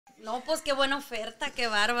No, pues qué buena oferta, qué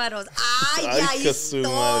bárbaros. Ay, ahí estoy.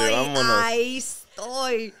 Ahí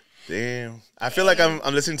estoy. Damn. I feel like I'm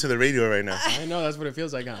listening to the radio right now. I know, that's what it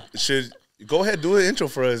feels like, huh? Should go ahead, do an intro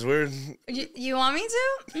for us. You want me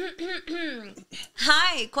to?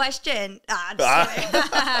 Hi, question.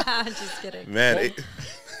 Just kidding. Man.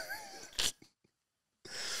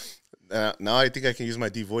 Now I think I can use my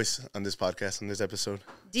deep voice on this podcast, on this episode.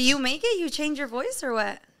 Do you make it? You change your voice or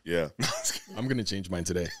what? Yeah. I'm going to change mine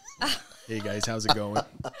today. Hey, guys, how's it going?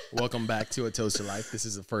 Welcome back to A Toast to Life. This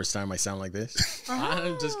is the first time I sound like this.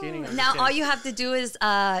 I'm just kidding. All you have to do is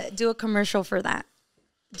do a commercial for that.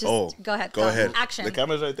 Just go ahead. Go ahead. Action. The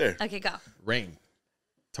camera's right there. Okay, go. Rain.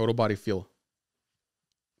 Total body fuel.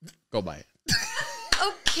 Go buy it.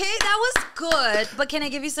 Okay, that was good. But can I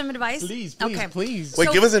give you some advice? Please.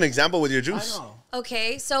 Wait, give us an example with your juice. I know.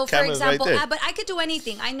 Okay, so for Camera's example, right there. but I could do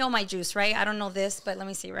anything. I know my juice, right? I don't know this, but let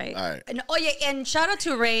me see, right? All right. And, and shout out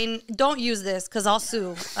to Rain. Don't use this because I'll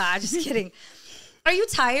sue. Just kidding. Are you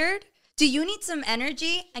tired? Do you need some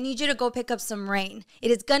energy? I need you to go pick up some Rain.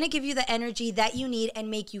 It is going to give you the energy that you need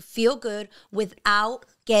and make you feel good without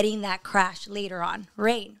getting that crash later on.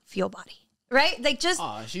 Rain, fuel body. Right? Like just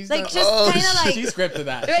kind of like She scripted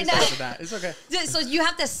that. Right now. It's okay. So you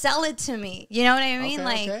have to sell it to me. You know what I mean?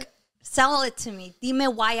 Okay. Sell it to me.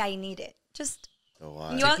 Dime why I need it. Just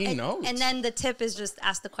Taking notes. And then the tip is just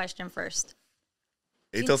ask the question first.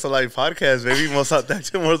 Etos Alive podcast, baby. Most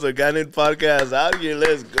authentic, most organic podcast out here.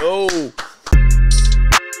 Let's go.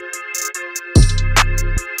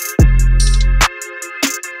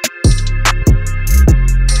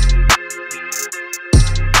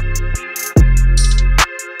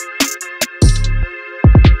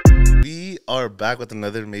 We are back with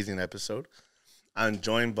another amazing episode. I'm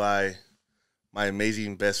joined by my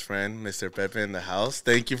amazing best friend, Mr. Pepe, in the house.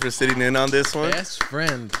 Thank you for sitting in on this one. Best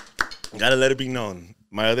friend. Gotta let it be known.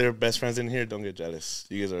 My other best friends in here, don't get jealous.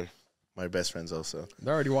 You guys are my best friends also.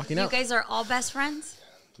 They're already walking You out. guys are all best friends?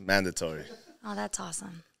 Mandatory. Oh, that's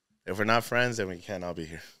awesome. If we're not friends, then we can't all be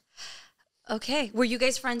here. Okay. Were you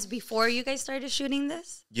guys friends before you guys started shooting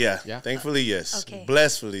this? Yeah. Thankfully, yes. Okay.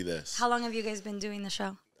 Blessfully, yes. How long have you guys been doing the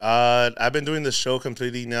show? I've been doing the show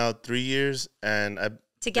completely now 3 years, and I've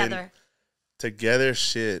Together? Together,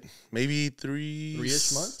 shit. Maybe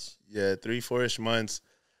 3-ish months? Yeah, 3-4-ish months.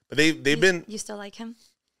 But they've been... You still like him?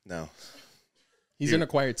 No. He's an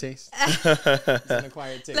acquired taste. He's an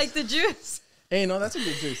acquired taste. Like the juice? Hey, no, that's a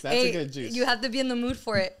good juice. That's a good juice. You have to be in the mood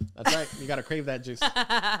for it. That's right. You got to crave that juice.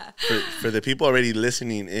 For the people already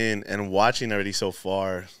listening in and watching already so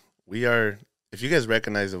far, we are... If you guys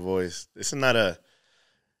recognize the voice, this is not a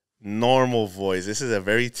normal voice. This is a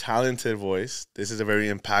very talented voice. This is a very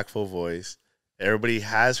impactful voice. Everybody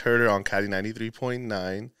has heard her on Cali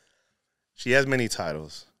 93.9. She has many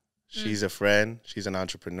titles. She's a friend. She's an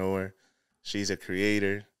entrepreneur. She's a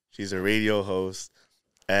creator. She's a radio host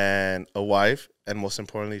and a wife. And most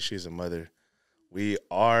importantly, she's a mother. We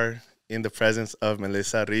are in the presence of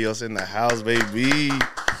Melissa Rios in the house, baby.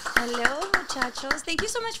 Hello, muchachos. Thank you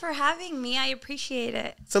so much for having me. I appreciate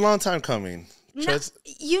it. It's a long time coming. No, I don't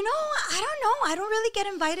know. I don't really get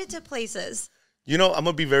invited to places. You know, I'm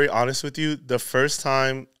going to be very honest with you. The first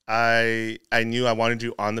time I knew I wanted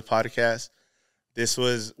you on the podcast, this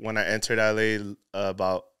was when I entered LA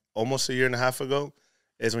about almost a year and a half ago,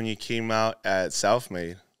 is when you came out at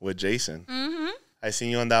Self-Made with Jason. Mm-hmm. I seen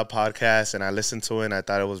you on that podcast, and I listened to it, and I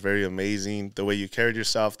thought it was very amazing, the way you carried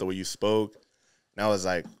yourself, the way you spoke. And I was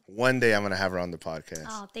like, one day I'm going to have her on the podcast.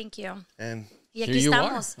 Oh, thank you. And y here you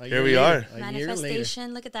are. Here we are.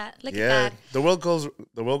 Manifestation. Look at that. Look at that. The world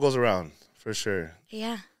goes around, for sure.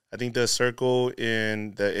 Yeah. I think the circle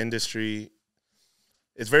in the industry,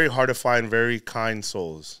 it's very hard to find very kind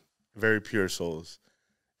souls, very pure souls.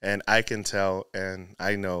 And I can tell, and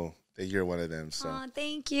I know that you're one of them. So. Oh,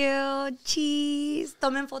 thank you. Cheese.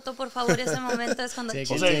 Tomen foto, por favor. Ese momento es cuando... Take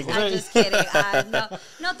cheese. it. I'm just kidding.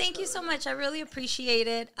 No, thank you so much. I really appreciate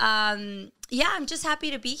it. Yeah, I'm just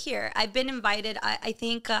happy to be here. I've been invited. I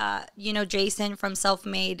think, Jason from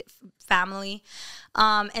Self-Made Family.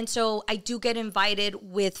 And so I do get invited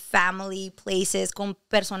with family places, con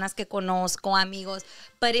personas que conozco, amigos.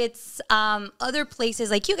 But it's other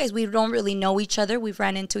places like you guys, we don't really know each other. We've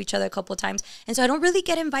ran into each other a couple of times. And so I don't really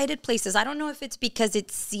get invited places. I don't know if it's because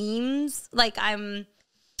it seems like I'm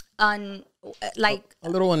a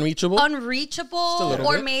little unreachable. Or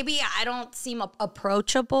bit. maybe I don't seem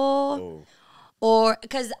approachable. Or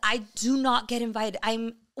because I do not get invited.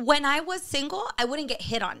 When I was single, I wouldn't get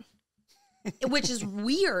hit on. Which is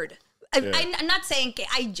weird. Yeah. I'm not saying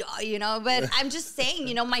but I'm just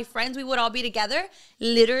saying, my friends, we would all be together.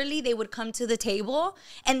 Literally, they would come to the table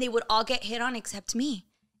and they would all get hit on except me.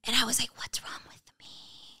 And I was like, what's wrong with me?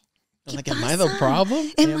 I'm like, am I the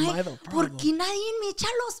problem? Am I the problem? ¿Por qué nadie me echa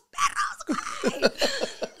los perros?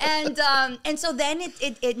 And so then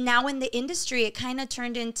it now in the industry, it kind of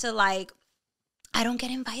turned into like, I don't get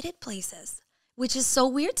invited places, which is so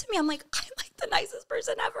weird to me. I'm like the nicest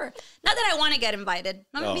person ever. Not that I want to get invited.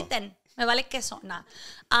 No me inviten. Me vale queso. Nah.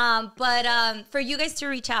 But for you guys to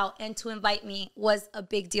reach out and to invite me was a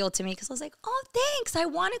big deal to me because I was like, oh, thanks. I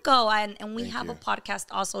want to go. And we have a podcast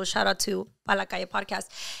also. Shout out to Pa La Calle Podcast.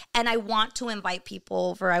 And I want to invite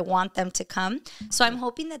people over. I want them to come. So I'm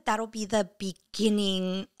hoping that that'll be the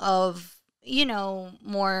beginning of,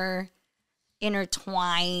 more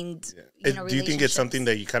intertwined, Do you think it's something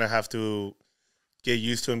that you kind of have to get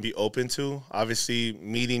used to and be open to? Obviously,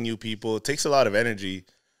 meeting new people takes a lot of energy.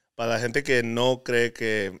 Para la gente que no cree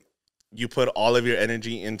que you put all of your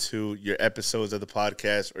energy into your episodes of the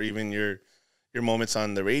podcast or even your moments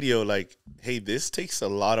on the radio, like, hey, this takes a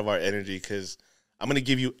lot of our energy because I'm going to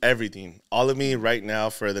give you everything, all of me right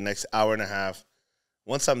now for the next hour and a half.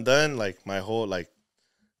 Once I'm done, like, my whole, like,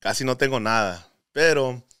 casi no tengo nada.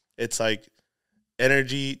 Pero it's like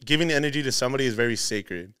giving energy to somebody is very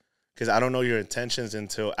sacred because I don't know your intentions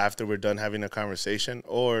until after we're done having a conversation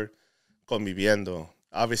or conviviendo.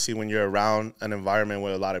 Obviously, when you're around an environment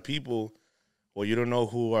with a lot of people, well, you don't know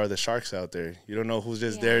who are the sharks out there. You don't know who's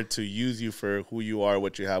just there to use you for who you are,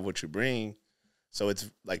 what you have, what you bring. So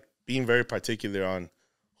it's like being very particular on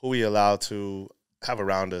who we allow to have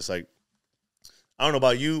around us. Like, I don't know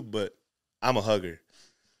about you, but I'm a hugger.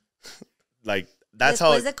 Like, that's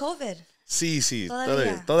how. Después de COVID. Sí.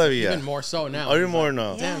 Todavía. Even more so now. Even more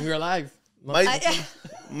now. Damn, you're alive. My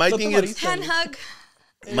thing is hand hug.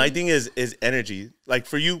 My thing is energy. Like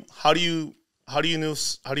for you, how do you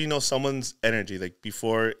know someone's energy like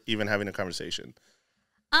before even having a conversation?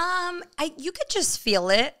 You could just feel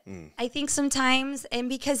it. I think sometimes, and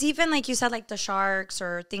because even like you said, like the sharks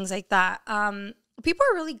or things like that, people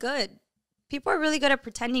are really good. People are really good at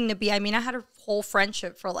pretending to be. I mean, I had a whole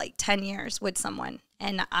friendship for like 10 years with someone,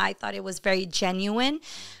 and I thought it was very genuine.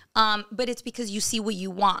 But it's because you see what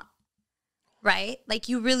you want. Right? Like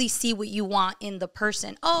you really see what you want in the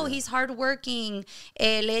person. Oh, he's hardworking,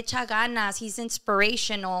 le echa ganas, he's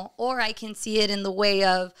inspirational. Or I can see it in the way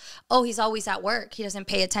of, oh, he's always at work. He doesn't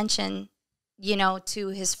pay attention, to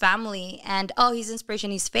his family. And, oh, he's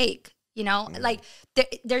inspiration, he's fake. Like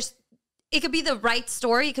there's, it could be the right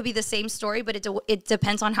story. It could be the same story, but it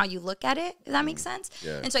depends on how you look at it. If that makes sense.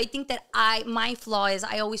 Yeah. And so I think that my flaw is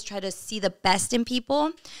I always try to see the best in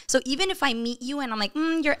people. So even if I meet you and I'm like,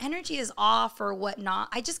 your energy is off or whatnot,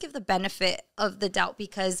 I just give the benefit of the doubt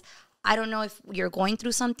because I don't know if you're going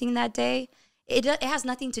through something that day. It has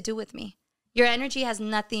nothing to do with me. Your energy has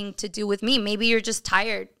nothing to do with me. Maybe you're just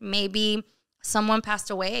tired. Maybe someone passed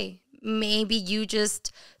away. Maybe you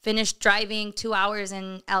just finished driving 2 hours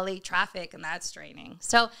in LA traffic and that's draining.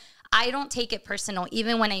 So I don't take it personal.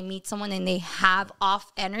 Even when I meet someone and they have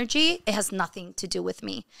off energy, it has nothing to do with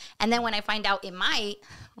me. And then when I find out it might,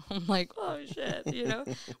 I'm like, oh shit,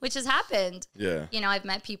 which has happened. Yeah. I've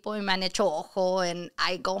met people in Manecho Ojo and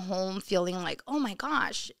I go home feeling like, oh my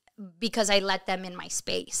gosh, because I let them in my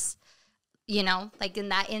space. Like in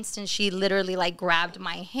that instance, she literally like grabbed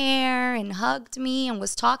my hair and hugged me and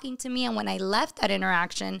was talking to me. And when I left that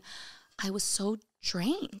interaction, I was so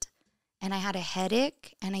drained and I had a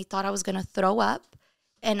headache and I thought I was going to throw up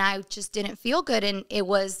and I just didn't feel good. And it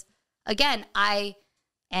was, again,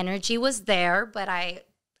 energy was there, but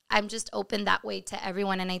I'm just open that way to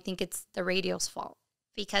everyone. And I think it's the radio's fault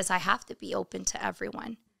because I have to be open to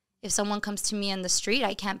everyone. If someone comes to me in the street,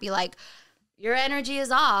 I can't be like, your energy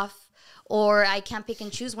is off. Or I can't pick and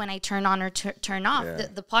choose when I turn on or turn off. Yeah.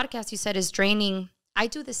 The podcast you said is draining. I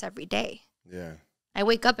do this every day. Yeah. I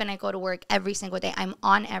wake up and I go to work every single day. I'm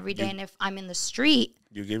on every day. And if I'm in the street.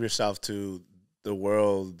 You give yourself to the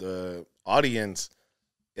world, the audience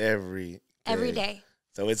every day. Every day.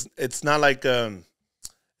 So it's not like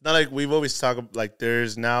we've always talked, like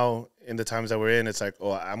there's now in the times that we're in, it's like,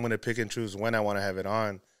 oh, I'm going to pick and choose when I want to have it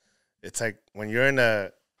on. It's like when you're in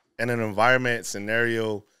an environment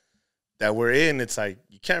scenario that we're in, it's like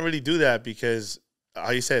you can't really do that because,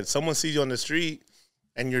 how you said, someone sees you on the street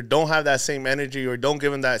and you don't have that same energy or don't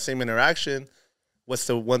give them that same interaction. What's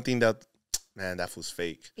the one thing that, man, that fool's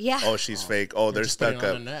fake? Yeah. Oh, she's fake. Oh, they're stuck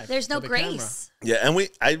up. There's no grace. Yeah, and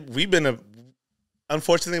we've been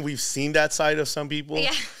unfortunately, we've seen that side of some people.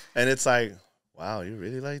 Yeah. And it's like, wow, you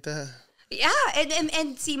really like that? Yeah,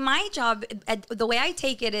 and see, my job, the way I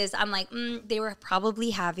take it is I'm like, they were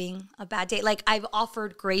probably having a bad day. Like, I've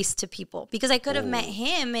offered grace to people because I could have met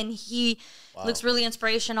him and he looks really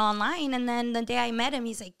inspirational online. And then the day I met him,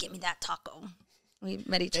 he's like, give me that taco. We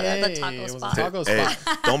met each other at the taco it was a spot. taco Hey,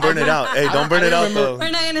 spot. don't burn it out. Hey, don't burn it out, though.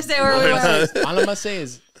 We're not gonna say where we were. All I'm gonna say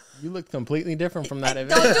is you look completely different from that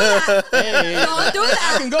event. Don't do that. Hey, Don't do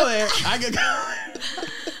that. I can go there. I can go.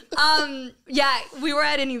 Yeah, we were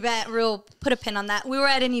at an event. Put a pin on that. We were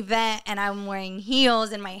at an event, and I'm wearing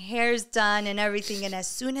heels, and my hair's done, and everything. And as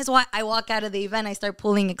soon as I walk out of the event, I start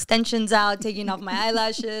pulling extensions out, taking off my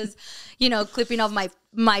eyelashes, clipping off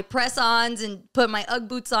my press-ons, and put my UGG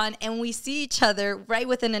boots on. And we see each other right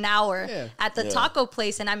within an hour at the taco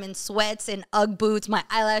place, and I'm in sweats and UGG boots. My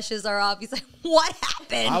eyelashes are off. He's like, "What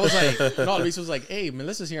happened?" I was like, no, Luis was like, "Hey,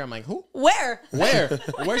 Melissa's here." I'm like, "Who? Where?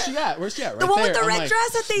 Where's she at? Where's she at?" Right The one with there. the I'm red like,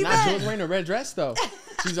 dress at the nah, event. she was wearing a red dress though.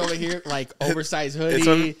 She's over here like oversized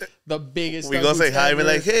hoodie, the biggest. We go say hi and be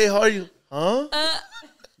like, "Hey, how are you?" Huh?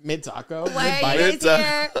 Mid taco. Why are you guys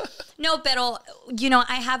here? No, pero,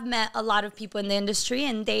 I have met a lot of people in the industry,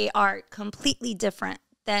 and they are completely different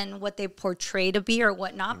than what they portray to be or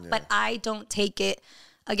whatnot. Yeah. But I don't take it,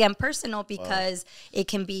 again, personal, because it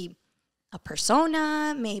can be a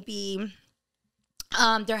persona. Maybe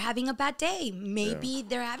they're having a bad day. Maybe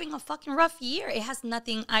they're having a fucking rough year. It has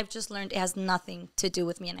nothing. I've just learned it has nothing to do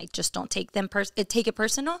with me, and I just don't take it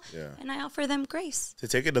personal. Yeah. And I offer them grace. To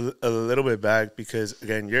take it a little bit back, because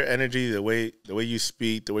again, your energy, the way you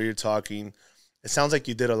speak, the way you're talking, it sounds like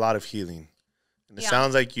you did a lot of healing, and it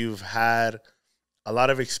sounds like you've had a lot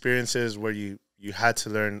of experiences where you had to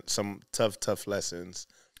learn some tough lessons.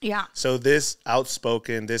 Yeah. So this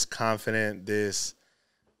outspoken, this confident, this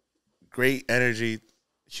great energy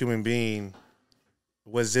human being,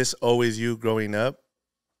 was this always you growing up?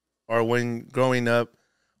 Or when growing up,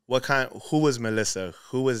 who was Melissa?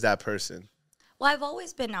 Who was that person? Well, I've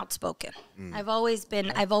always been outspoken. I've always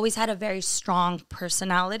had a very strong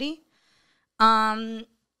personality.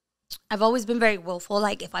 I've always been very willful.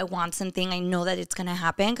 Like, if I want something, I know that it's going to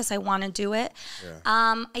happen because I want to do it.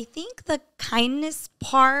 Yeah. I think the kindness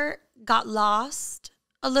part got lost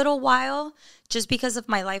a little while just because of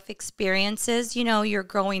my life experiences. You're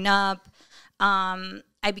growing up.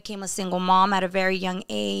 I became a single mom at a very young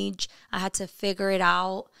age. I had to figure it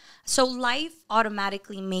out. So life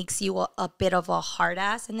automatically makes you a bit of a hard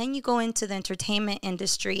ass. And then you go into the entertainment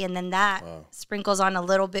industry, and then that sprinkles on a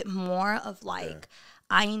little bit more of like,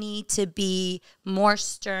 I need to be more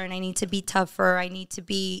stern. I need to be tougher. I need to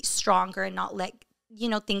be stronger and not let,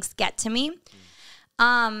 things get to me.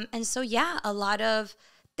 And so, a lot of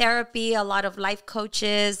therapy, a lot of life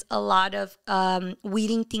coaches, a lot of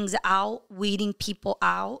weeding things out, weeding people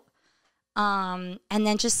out, and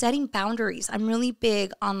then just setting boundaries. I'm really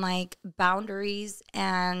big on like boundaries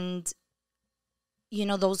and,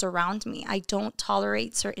 those around me. I don't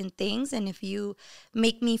tolerate certain things. And if you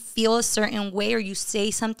make me feel a certain way or you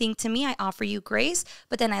say something to me, I offer you grace,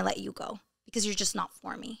 but then I let you go because you're just not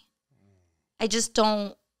for me.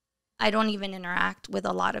 I don't even interact with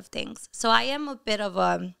a lot of things. So I am a bit of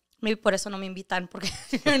a, maybe por eso no me invitan, porque,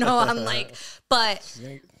 I'm like, but.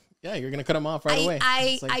 Yeah, you're going to cut them off right away.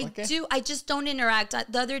 I just don't interact.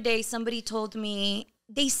 The other day, somebody told me,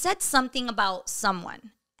 they said something about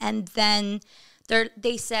someone. And then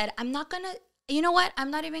they said, I'm not going to, you know what?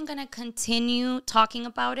 I'm not even going to continue talking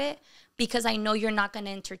about it because I know you're not going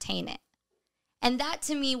to entertain it. And that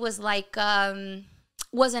to me was like,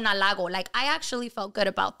 was an halago. Like, I actually felt good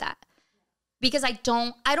about that. Because I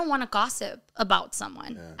don't want to gossip about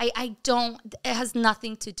someone. Yeah. I don't, it has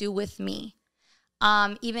nothing to do with me.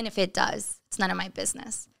 Even if it does, it's none of my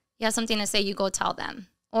business. You have something to say, you go tell them.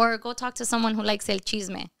 Or go talk to someone who likes el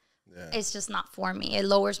chisme. Yeah. It's just not for me. It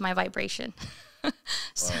lowers my vibration.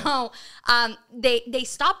 So they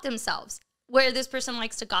stopped themselves. Where this person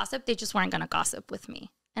likes to gossip, they just weren't going to gossip with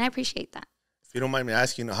me. And I appreciate that. If you don't mind me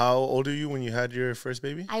asking, how old are you when you had your first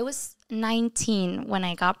baby? I was 19 when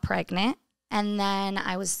I got pregnant. And then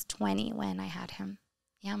I was 20 when I had him.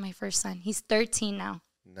 Yeah, my first son. He's 13 now.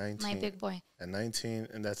 19. My big boy. At 19,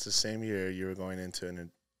 and that's the same year you were going into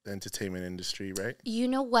the entertainment industry, right? You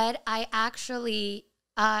know what? I actually,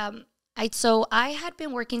 I had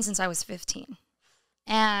been working since I was 15.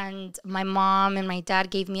 And my mom and my dad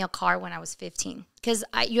gave me a car when I was 15. Because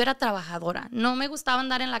yo era trabajadora. No me gustaba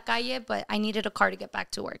andar en la calle, but I needed a car to get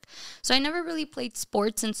back to work. So I never really played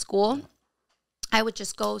sports in school. I would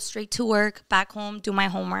just go straight to work, back home, do my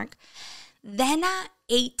homework. Then at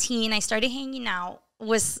 18, I started hanging out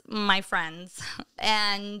with my friends.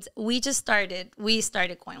 And we started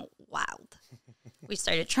going wild. We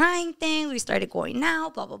started trying things. We started going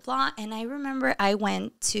out, blah, blah, blah. And I remember I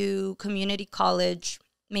went to community college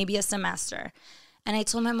maybe a semester. And I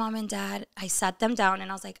told my mom and dad, I sat them down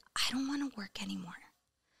and I was like, I don't want to work anymore.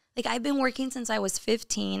 Like, I've been working since I was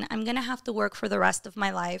 15. I'm going to have to work for the rest of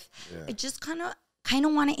my life. Yeah. I just kind of kind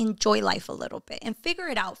of want to enjoy life a little bit and figure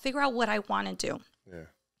out what I want to do. Yeah.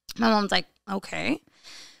 My mom's like, okay.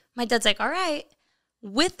 My dad's like, all right.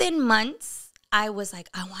 Within months, I was like,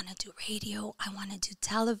 I want to do radio. I want to do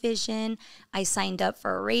television. I signed up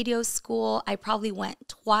for a radio school. I probably went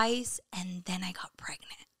twice, and then I got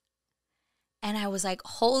pregnant. And I was like,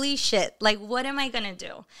 holy shit, like, what am I going to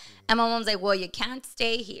do? And my mom's like, well, you can't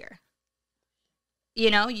stay here.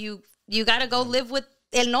 You know, you got to go live with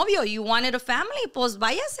el novio. You wanted a family, pues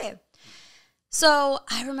váyase. So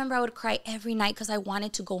I remember I would cry every night because I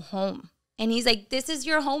wanted to go home. And he's like, this is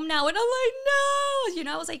your home now. And I'm like, no. You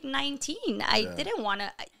know, I was like 19. I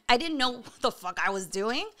didn't know what the fuck I was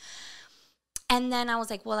doing. And then I was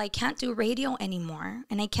like, well, I can't do radio anymore.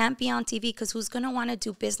 And I can't be on TV because who's going to want to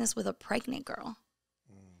do business with a pregnant girl?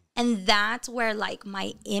 And that's where like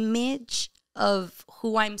my image of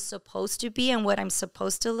who I'm supposed to be and what I'm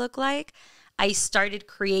supposed to look like, I started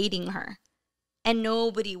creating her. And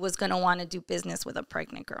nobody was going to want to do business with a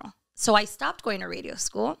pregnant girl. So I stopped going to radio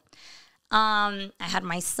school. I had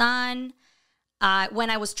my son. When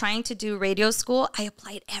I was trying to do radio school, I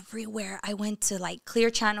applied everywhere. I went to like Clear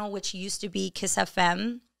Channel, which used to be Kiss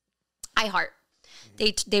FM, iHeart.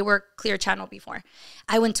 They were Clear Channel before.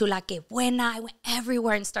 I went to La Que Buena. I went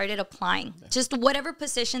everywhere and started applying. Just whatever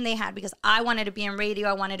position they had because I wanted to be in radio.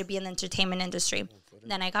 I wanted to be in the entertainment industry.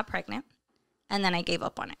 Then I got pregnant and then I gave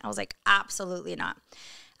up on it. I was like, absolutely not.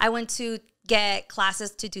 I went to get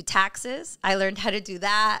classes to do taxes. I learned how to do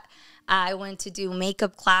that. I went to do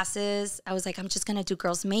makeup classes. I was like, I'm just going to do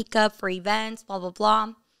girls' makeup for events, blah, blah,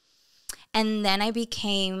 blah. And then I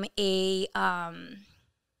became you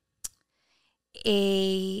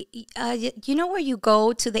know where you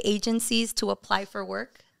go to the agencies to apply for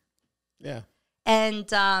work? Yeah. And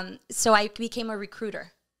so I became a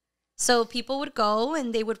recruiter. So people would go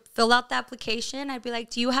and they would fill out the application. I'd be like,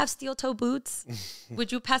 do you have steel toe boots?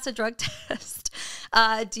 Would you pass a drug test?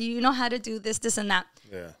 Do you know how to do this, this, and that?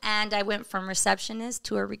 Yeah. And I went from receptionist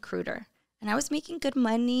to a recruiter. And I was making good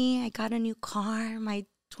money. I got a new car, my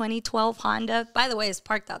 2012 Honda. By the way, it's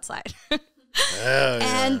parked outside. Hell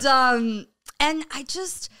yeah. And I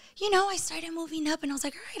just, I started moving up. And I was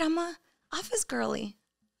like, all right, I'm a office girly.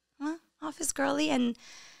 And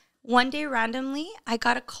one day, randomly, I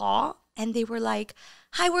got a call, and they were like,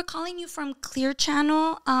 hi, we're calling you from Clear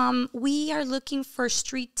Channel. We are looking for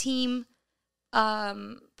street team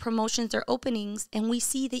promotions or openings, and we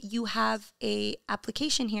see that you have a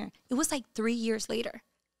application here. It was like 3 years later.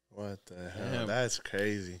 What the hell? That's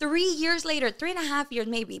crazy. 3 years later, 3.5 years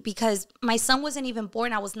maybe, because my son wasn't even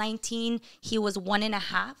born. I was 19. He was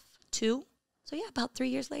 1.5, 2. So, yeah, about 3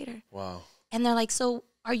 years later. Wow. And they're like, so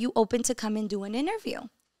are you open to come and do an interview?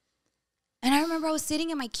 And I remember I was sitting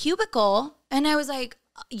in my cubicle and I was like,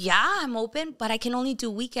 yeah, I'm open, but I can only do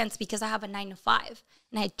weekends because I have a 9-to-5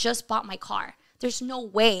 and I just bought my car. There's no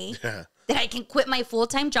way that I can quit my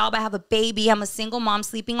full-time job. I have a baby. I'm a single mom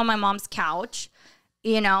sleeping on my mom's couch,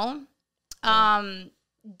 I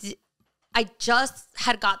just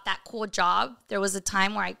had got that cool job. There was a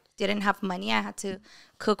time where I didn't have money. I had to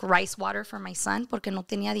cook rice water for my son porque no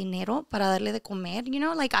tenía dinero para darle de comer.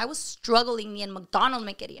 Like I was struggling. Ni en McDonald's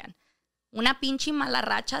me querían. Una pinche mala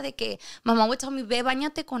racha de que mamá would tell me, ve,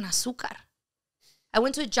 bañate con azúcar. I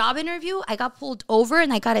went to a job interview. I got pulled over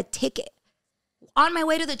and I got a ticket on my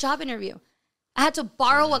way to the job interview. I had to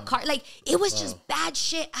borrow a car. Like, it was just bad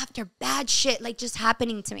shit after bad shit, like, just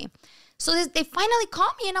happening to me. So they finally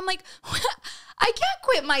called me and I'm like, I can't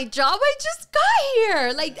quit my job. I just got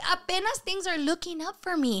here. Like, apenas things are looking up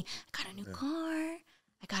for me. I got a new car.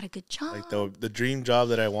 I got a good job. Like the dream job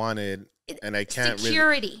that I wanted and I can't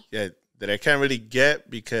security. That I can't really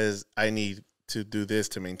get because I need to do this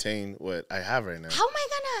to maintain what I have right now. How am I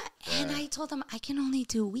gonna? And I told them I can only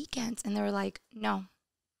do weekends, and they were like, "No,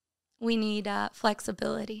 we need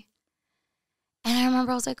flexibility." And I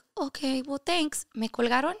remember I was like, "Okay, well, thanks." Me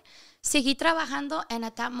colgaron, seguí trabajando, and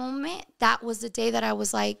at that moment, that was the day that I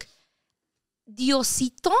was like,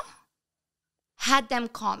 Diosito had them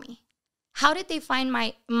call me. How did they find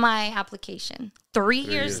my application? 3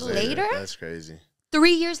 years later? That's crazy.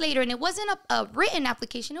 3 years later, and it wasn't a written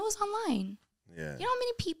application. It was online. Yeah. You know how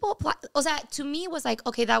many people apply? O sea, to me, it was like,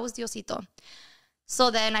 okay, that was Diosito. So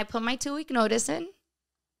then I put my 2-week notice in,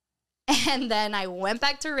 and then I went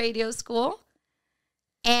back to radio school,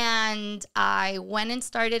 and I went and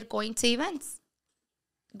started going to events,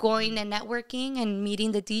 going and networking and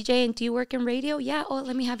meeting the DJ. And do you work in radio? Yeah. Oh,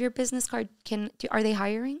 let me have your business card. Are they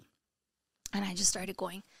hiring? And I just started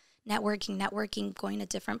going, networking, going to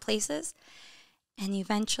different places. And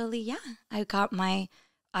eventually, I got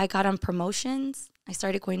on promotions. I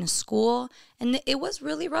started going to school. And it was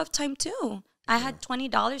really rough time too. I had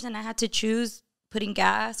 $20 and I had to choose putting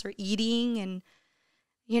gas or eating. And,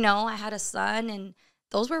 I had a son, and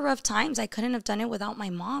those were rough times. I couldn't have done it without my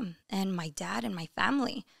mom and my dad and my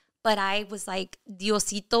family. But I was like,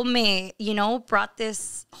 Diosito me, brought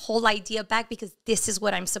this whole idea back because this is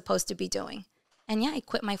what I'm supposed to be doing. And yeah, I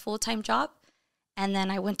quit my full-time job. And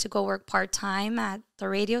then I went to go work part-time at the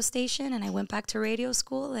radio station, and I went back to radio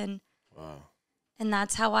school. And and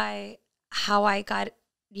that's how I got,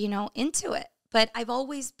 into it. But I've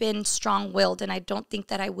always been strong-willed, and I don't think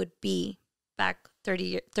that I would be back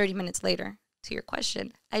 30 minutes later to your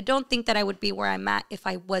question. I don't think that I would be where I'm at if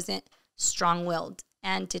I wasn't strong-willed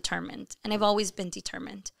and determined. And I've always been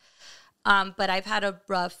determined. But I've had a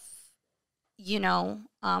rough,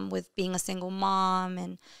 with being a single mom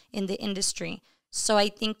and in the industry. So I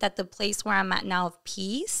think that the place where I'm at now of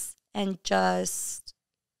peace and just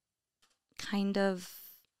kind of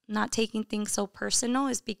not taking things so personal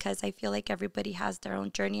is because I feel like everybody has their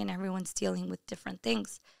own journey and everyone's dealing with different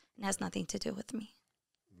things. It has nothing to do with me.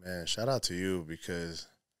 Man, shout out to you, because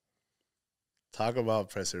talk about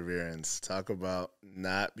perseverance. Talk about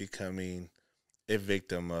not becoming a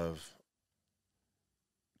victim of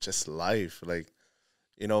just life. Like,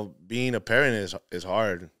 being a parent is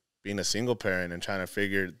hard. Being a single parent and trying to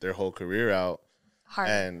figure their whole career out.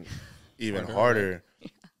 Harder. And even harder. Yeah.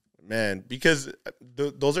 Man, because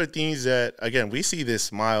those are things that, again, we see this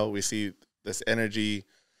smile, we see this energy,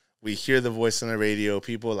 we hear the voice on the radio,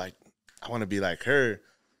 people like, I want to be like her.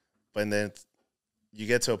 But then you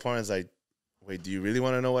get to a point, it's like, wait, do you really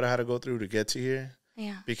want to know what I had to go through to get to here?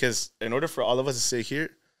 Yeah. Because in order for all of us to sit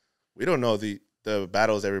here, we don't know the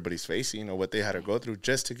battles everybody's facing or what they had to go through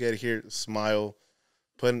just to get here, smile,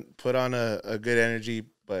 put on a good energy.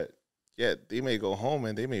 But yeah, they may go home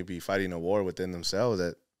and they may be fighting a war within themselves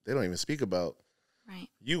that they don't even speak about. Right.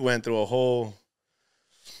 You went through a whole,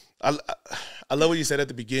 I love what you said at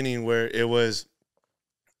the beginning, where it was,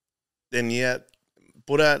 tenía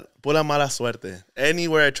pura mala suerte.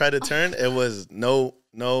 Anywhere I tried to turn, it was no,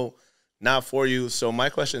 not for you. So my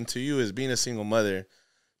question to you is, being a single mother,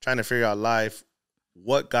 trying to figure out life,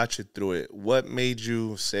 what got you through it? What made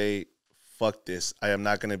you say, fuck this, I am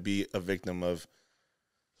not going to be a victim of?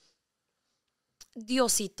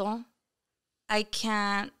 Diosito. I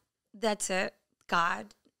can't, that's it.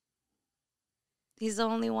 God. He's the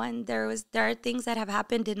only one. There are things that have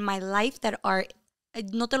happened in my life that are,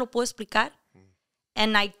 no te lo puedo explicar,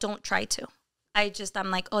 and I don't try to.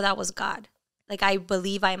 I'm like, oh, that was God. Like, I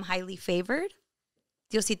believe I am highly favored.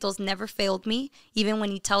 Diosito's never failed me. Even when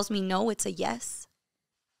he tells me no, it's a yes.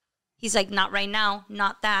 He's like, not right now,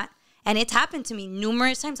 not that. And it's happened to me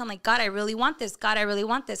numerous times. I'm like, God, I really want this. God, I really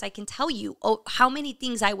want this. I can tell you how many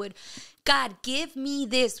things I would, God, give me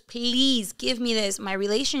this. Please give me this. My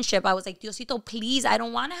relationship, I was like, Diosito, please. I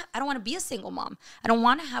don't want to be a single mom. I don't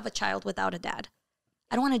want to have a child without a dad.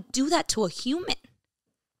 I don't want to do that to a human.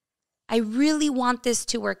 I really want this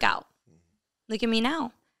to work out. Look at me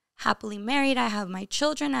now. Happily married. I have my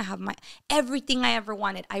children. I have everything I ever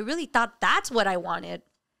wanted. I really thought that's what I wanted.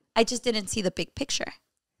 I just didn't see the big picture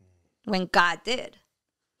when God did.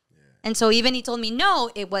 Yeah. And so even he told me no,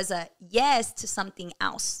 it was a yes to something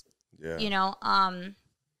else. Yeah.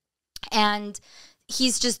 And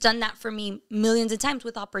he's just done that for me millions of times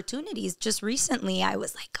with opportunities. Just recently, I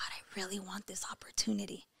was like, God, I really want this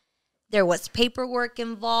opportunity. There was paperwork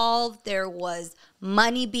involved. There was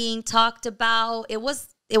money being talked about. It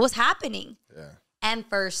was happening. Yeah. And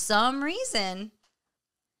for some reason,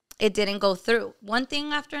 it didn't go through. One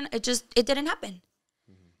thing after it didn't happen.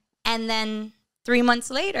 Mm-hmm. And then 3 months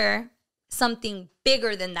later, something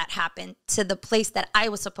bigger than that happened to the place that I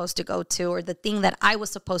was supposed to go to, or the thing that I was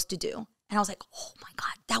supposed to do. And I was like, oh my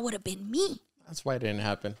God, that would have been me. That's why it didn't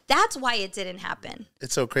happen. That's why it didn't happen.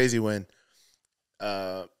 It's so crazy when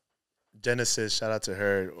Genesis, shout out to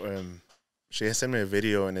her, she has sent me a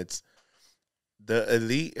video, and it's, the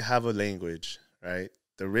elite have a language, right?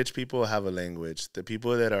 The rich people have a language. The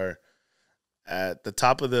people that are at the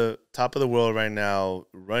top of the world right now,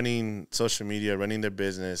 running social media, running their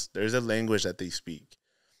business, there's a language that they speak.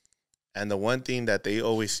 And the one thing that they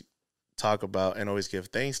always talk about and always give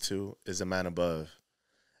thanks to is the man above.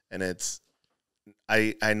 And it's,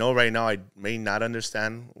 I know right now I may not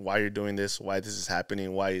understand why you're doing this, why this is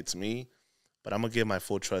happening, why it's me, but I'm going to give my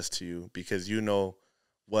full trust to you, because you know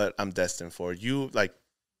what I'm destined for. You, like,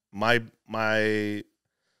 my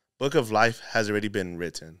book of life has already been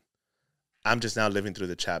written. I'm just now living through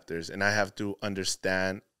the chapters, and I have to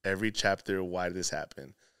understand every chapter why this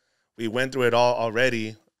happened. We went through it all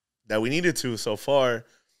already that we needed to so far,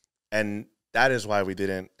 and that is why we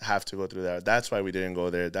didn't have to go through that. That's why we didn't go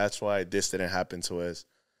there. That's why this didn't happen to us.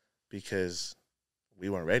 because we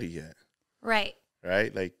weren't ready yet. Right.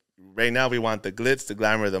 Right? Like right now we want the glitz, the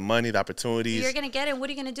glamour, the money, the opportunities. You're going to get it. What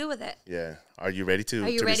are you going to do with it? Yeah. Are you ready to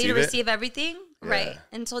receive everything? Yeah. Right.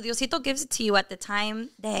 And so Diosito gives it to you at the time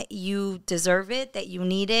that you deserve it, that you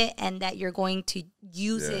need it, and that you're going to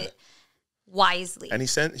use it wisely. And he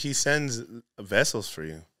sends vessels for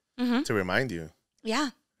you to remind you. Yeah.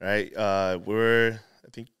 Right? I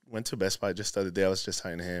think went to Best Buy just the other day. I was just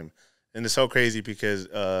talking to him. And it's so crazy because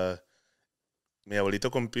mi abuelito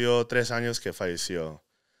cumplió 3 años que falleció.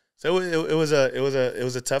 So it was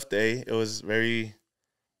a tough day. It was very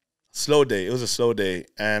slow day. It was a slow day.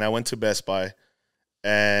 And I went to Best Buy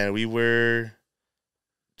and I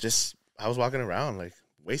was walking around like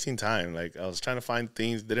wasting time. Like I was trying to find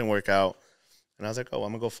things, didn't work out. And I was like, oh,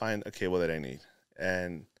 I'm gonna go find a cable that I need.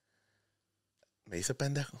 And me hice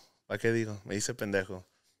pendejo. ¿Pa qué digo? Me hice pendejo.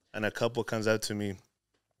 And a couple comes up to me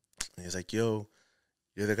and he's like, yo,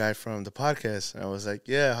 you're the guy from the podcast. And I was like,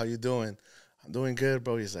 yeah, how you doing? I'm doing good,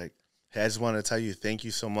 bro. He's like, hey, I just want to tell you thank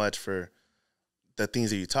you so much for the things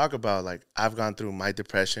that you talk about. Like, I've gone through my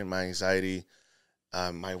depression, my anxiety.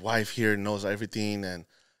 My wife here knows everything. And,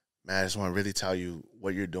 man, I just want to really tell you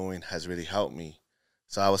what you're doing has really helped me.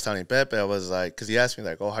 So I was telling Pepe, I was like, because he asked me,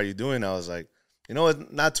 like, oh, how you doing? I was like, you know,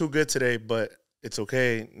 it's not too good today, but it's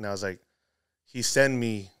okay. And I was like, he sent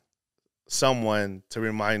me someone to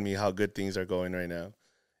remind me how good things are going right now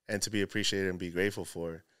and to be appreciated and be grateful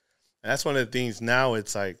for. And that's one of the things now.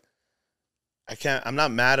 It's like, I'm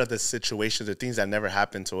not mad at the situations or things that never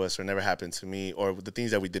happened to us or never happened to me or the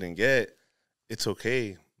things that we didn't get. It's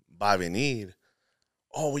okay. Va a venir.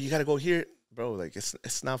 Oh, well, you got to go here. Bro, like,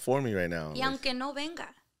 it's not for me right now. Y aunque no venga.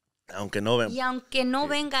 Aunque no venga. Y aunque no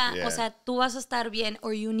venga, Yeah. o sea, tú vas a estar bien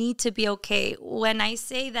or you need to be okay. When I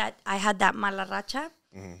say that I had that mala racha,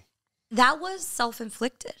 that was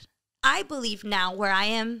self-inflicted. I believe now where I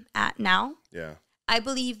am at now, Yeah. I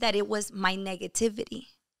believe that it was my negativity.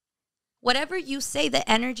 Whatever you say, the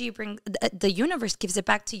energy brings, the universe gives it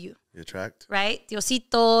back to you. You attract? Right?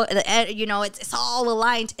 Diosito, you know, it's all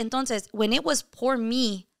aligned. Entonces, when it was por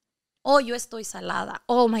mí, oh, yo estoy salada.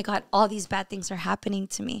 Oh my God, all these bad things are happening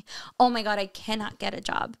to me. Oh my God, I cannot get a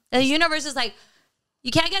job. The universe is like,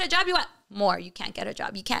 you can't get a job, you want more. You can't get a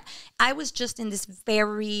job. You can't. I was just in this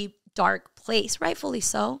very dark place, rightfully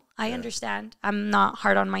so. I understand. I'm not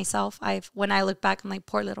hard on myself. When I look back, I'm like,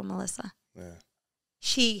 poor little Melissa. Yeah.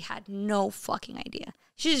 She had no fucking idea.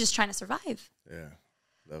 She was just trying to survive. Yeah.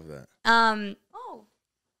 Love that. Oh.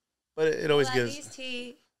 But it always Well, at gives. least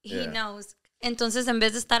he knows. Entonces, en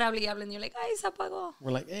vez de estar hablando y hablando, you're like, ay, se apagó.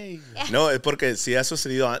 We're like, hey. No, es porque si ha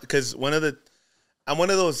sucedido, because I'm one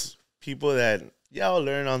of those people that, I'll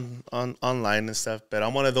learn on online and stuff, but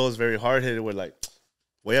I'm one of those very hard-headed where like,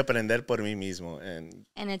 voy a aprender por mí mismo. And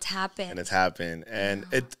it's happened. And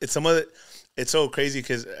it's some of it, it's so crazy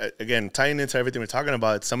because, again, tying into everything we're talking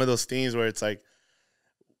about, it's some of those things where it's like,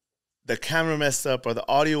 the camera messed up or the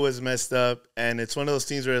audio was messed up, and it's one of those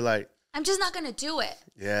things where like, I'm just not going to do it.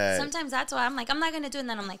 Yeah. Sometimes that's why I'm like, I'm not going to do it. And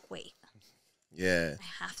then I'm like, wait. Yeah.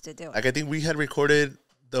 I have to do it. Like, I think we had recorded,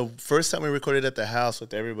 the first time we recorded at the house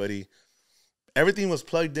with everybody, everything was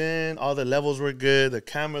plugged in. All the levels were good. The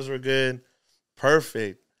cameras were good.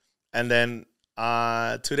 Perfect. And then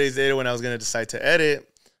 2 days later when I was going to decide to edit,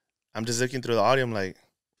 I'm just looking through the audio. I'm like,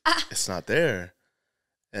 it's not there.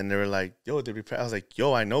 And they were like, yo, did we press? I was like,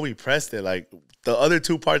 yo, I know we pressed it. Like, the other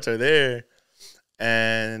 2 parts are there.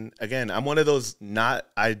 And again, I'm one of those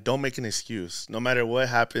I don't make an excuse. No matter what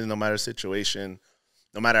happens, no matter situation,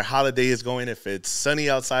 no matter how the day is going, if it's sunny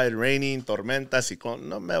outside, raining, tormenta, ciclón,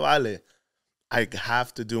 no me vale. I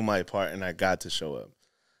have to do my part and I got to show up.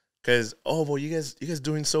 Because, well, you guys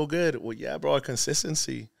doing so good. Well, yeah, bro, our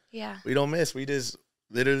consistency. Yeah. We don't miss. We just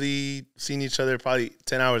literally seen each other probably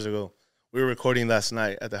 10 hours ago. We were recording last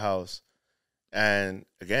night at the house. And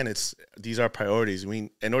again, these are priorities.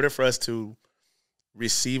 In order for us to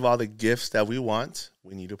receive all the gifts that we want,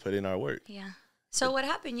 we need to put in our work. Yeah. So what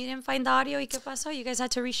happened? You didn't find the audio? ¿Y qué pasó? You guys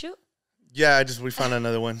had to reshoot? Yeah, we found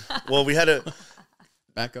another one. Well, we had to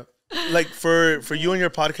back up. Like for you and your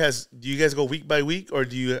podcast, do you guys go week by week or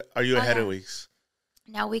are you ahead of weeks?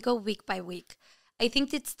 Now we go week by week. I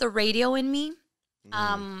think it's the radio in me.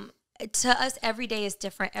 To us, every day is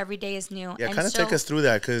different. Every day is new. Yeah, kind of take us through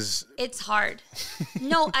that because it's hard.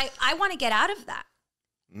 No, I want to get out of that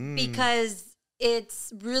because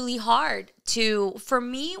it's really hard for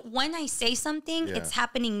me, when I say something, it's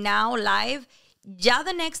happening now live. Yeah,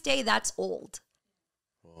 the next day, that's old.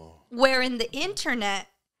 Oh. Where in the internet,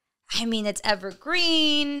 I mean, it's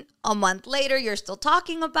evergreen. A month later, you're still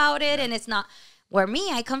talking about it. And it's not, where me,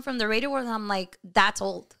 I come from the radio world, and I'm like, that's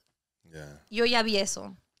old. Yeah. Yo ya vi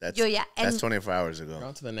eso. That's yeah, and that's 24 hours ago.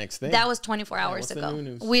 On to the next thing. that was 24 hours what's the ago. new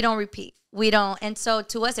news? We don't repeat. We don't. And so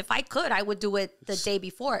to us, if I could, I would do it the day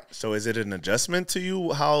before. So is it an adjustment to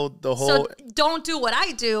you how the whole So don't do what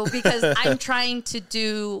I do because I'm trying to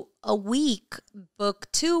do a week, book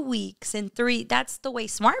 2 weeks and 3. That's the way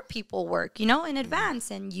smart people work, you know, in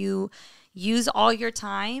advance. And you use all your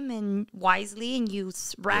time and wisely and you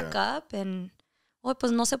rack up and, oh,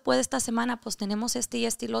 pues no se puede esta semana, pues tenemos este y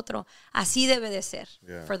este y lo otro. Así debe de ser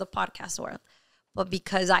for the podcast world. But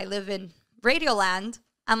because I live in Radio Land,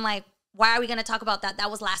 I'm like, why are we going to talk about that?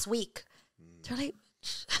 That was last week. They're like,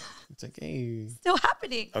 it's like, hey. still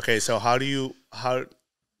happening. Okay, so how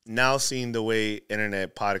now seeing the way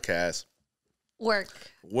internet podcasts Work.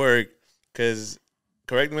 because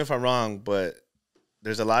correct me if I'm wrong, but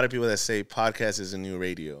there's a lot of people that say podcast is a new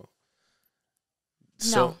radio.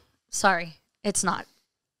 No, sorry, it's not.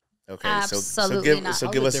 Okay, Absolutely not. So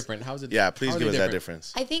How's give it us different. How's it? Yeah, please how give are us they that different?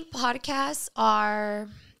 difference. I think podcasts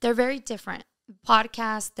they're very different.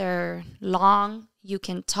 Podcasts, they're long. You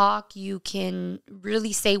can talk. You can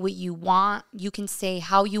really say what you want. You can say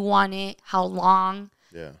how you want it, how long.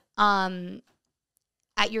 Yeah.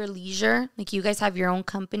 At your leisure. Like you guys have your own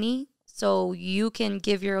company. So you can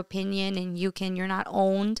give your opinion and you're not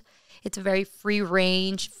owned. It's a very free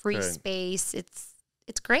range, free space.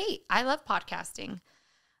 It's great. I love podcasting.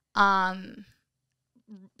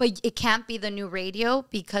 But it can't be the new radio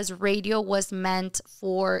because radio was meant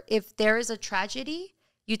for if there is a tragedy,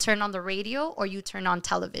 you turn on the radio or you turn on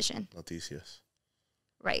television. Noticias.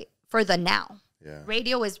 Right. For the now. Yeah.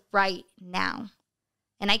 Radio is right now.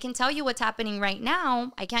 And I can tell you what's happening right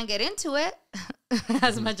now. I can't get into it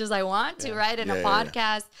as much as I want to, right? In a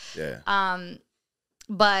podcast. Yeah.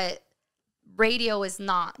 But radio is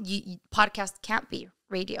not. Podcast can't be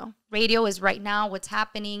radio. Radio is right now what's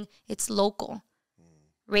happening. It's local.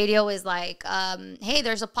 Radio is like, hey,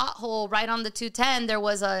 there's a pothole right on the 210. There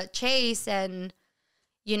was a chase and,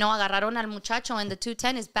 agarraron al muchacho and the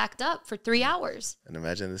 210 is backed up for 3 hours. And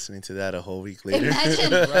imagine listening to that a whole week later.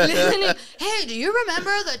 Imagine listening, hey, do you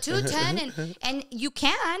remember the 210? And you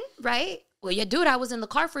can, right? Well, yeah, dude, I was in the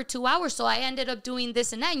car for 2 hours, so I ended up doing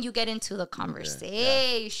this and that, and you get into the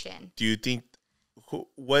conversation. Yeah. Do you think,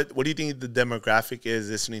 what do you think the demographic is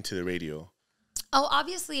listening to the radio? Oh,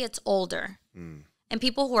 obviously it's older. And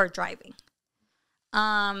people who are driving.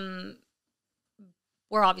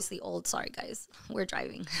 We're obviously old. Sorry, guys. We're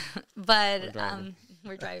driving. But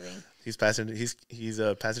we're driving. He's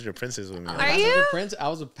a passenger princess with me. Are you? I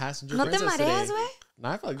was a passenger ¿No te princess mareas, today. güey? No,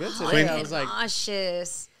 I felt good today. I was like,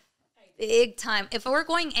 nauseous. Big time. If we're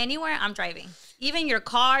going anywhere, I'm driving. Even your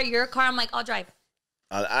car, I'm like, I'll drive.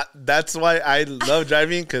 That's why I love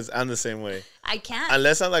driving because I'm the same way. I can't.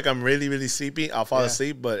 Unless I'm really, really sleepy, I'll fall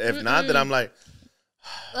asleep. But if not, then I'm like,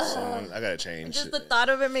 I gotta change. Just the thought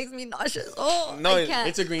of it makes me nauseous. Oh, no, I can't.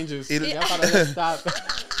 it's a green juice. Ya para stop.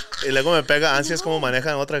 Y luego me pega ansias como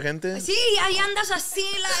manejan otra gente. Sí, ahí andas así,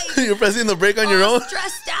 like. You're pressing the brake on your own.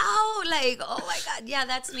 Stressed out, like, oh my god, yeah,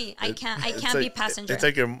 that's me. I can't be passenger. It's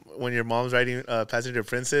like when your mom's riding passenger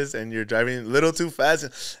princess and you're driving a little too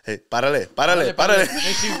fast. Hey, párale.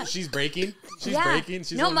 And she's braking. She's braking.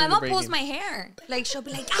 She's my mom pulls my hair. Like she'll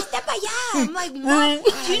be like, "Hazte pa allá." I'm like, Mom,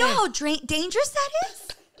 do you know how dangerous that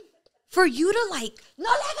is? For you to like, no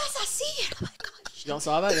le hagas así. I'm like, Y'all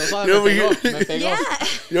saw that? You're over here. Yeah.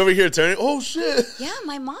 You're over here turning. Oh shit. Yeah,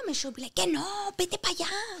 my mom, and she'll be like, que no, vete pa allá.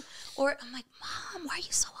 Or I'm like, Mom, why are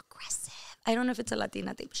you so aggressive? I don't know if it's a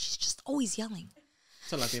Latina thing, but she's just always yelling.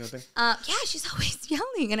 It's a Latina thing. Yeah, she's always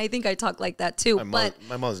yelling, and I think I talk like that too. My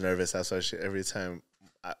mom's nervous. That's why every time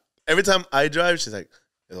I drive, she's like,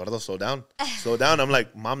 Eduardo, slow down. I'm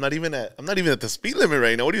like, Mom, I'm not even at the speed limit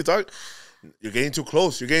right now. What are you talking? You're getting too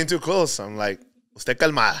close. I'm like, usted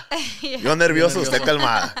calmada. Yo nervioso, usted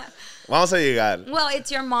calmada. Vamos a llegar. Well,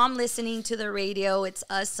 it's your mom listening to the radio. It's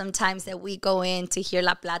us sometimes that we go in to hear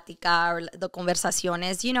la plática or the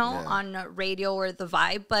conversaciones, on radio or the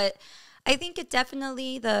vibe. But I think it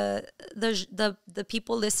definitely the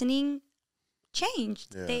people listening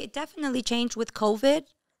changed. Yeah. They definitely changed with COVID.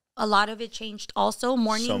 A lot of it changed also.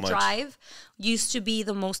 Morning drive used to be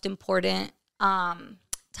the most important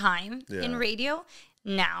time in radio.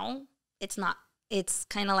 Now it's not. It's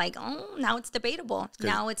kind of like, now it's debatable.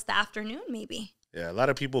 Now it's the afternoon, maybe. Yeah, a lot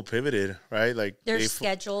of people pivoted, right? Like their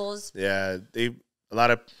schedules. Yeah,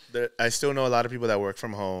 I still know a lot of people that work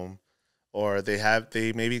from home, or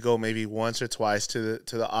they maybe go once or twice to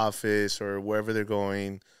the office or wherever they're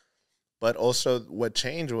going. But also, what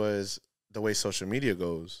changed was the way social media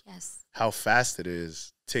goes. Yes, how fast it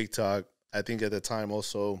is. TikTok, I think at the time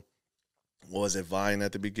also, what was it, Vine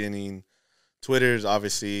at the beginning? Twitter's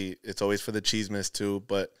obviously, it's always for the chismes too,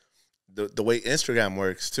 but the way Instagram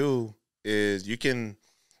works too is you can,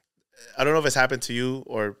 I don't know if it's happened to you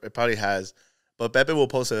or it probably has, but Pepe will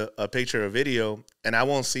post a picture or video and I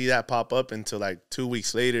won't see that pop up until like 2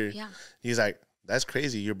 weeks later. Yeah. He's like, that's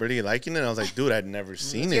crazy. You're barely liking it. And I was like, dude, I'd never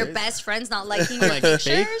seen Your it. best friend's not liking your Like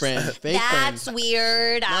pictures. fake friend. That's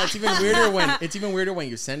weird. No, it's even weirder when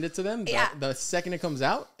you send it to them. Yeah. The second it comes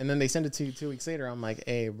out, and then they send it to you 2 weeks later. I'm like,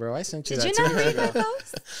 hey, bro, I sent you Did that you 2 not weeks read ago. my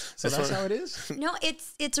post? So that's how it is. No,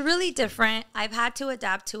 it's really different. I've had to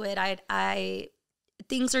adapt to it. I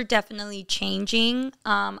things are definitely changing.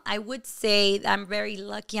 I would say that I'm very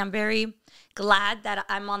lucky. I'm very glad that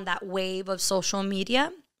I'm on that wave of social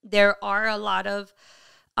media. There are a lot of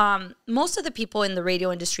most of the people in the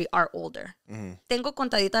radio industry are older. Tengo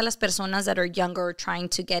contadita las personas that are younger or trying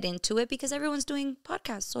to get into it because everyone's doing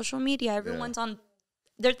podcasts, social media. Everyone's on.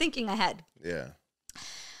 They're thinking ahead. Yeah.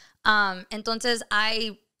 Entonces,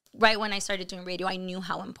 right when I started doing radio, I knew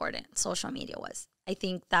how important social media was. I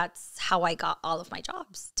think that's how I got all of my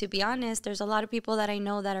jobs. To be honest, there's a lot of people that I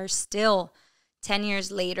know that are still 10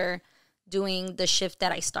 years later doing the shift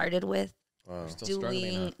that I started with. Wow.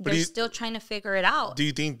 They're still trying to figure it out. Do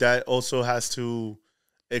you think that also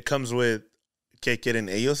it comes with que quieren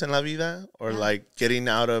ellos en la vida or like getting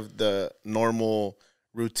out of the normal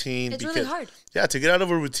routine? It's really hard. Yeah, to get out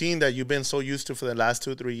of a routine that you've been so used to for the last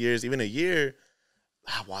 2 or 3 years, even a year.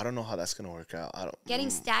 Well, I don't know how that's going to work out. Getting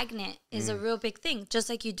stagnant is a real big thing. Just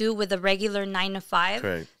like you do with a regular 9 to 5.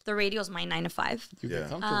 Correct. The radio's my 9 to 5. You get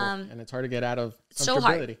comfortable, and it's hard to get out of So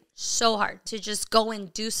hard. comfortability. So hard to just go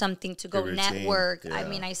and do something, to go routine, network. yeah. I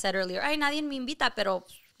mean, I said earlier, ay, nadie me invita, pero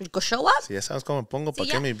go show up. Si ya sabes cómo pongo, ¿para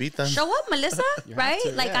qué me invitan? Show up, Melissa, right?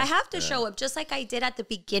 to, Like yeah. I have to show up, just like I did at the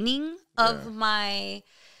beginning of my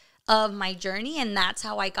journey, and that's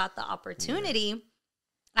how I got the opportunity.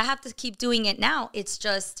 I have to keep doing it now. It's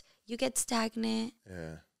just you get stagnant.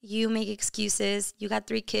 Yeah. You make excuses. You got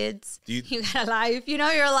 3 kids. You got a life. You know,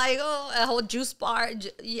 you're like, oh, a whole juice bar.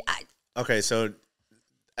 Okay, so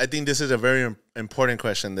I think this is a very important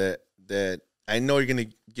question that I know you're going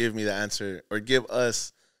to give me the answer or give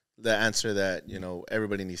us the answer that, you know,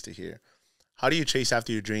 everybody needs to hear. How do you chase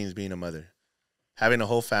after your dreams being a mother? Having a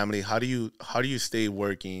whole family, how do you stay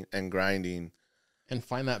working and grinding And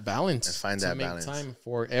find that balance. to make time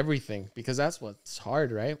for everything, because that's what's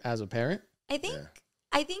hard, right? As a parent. I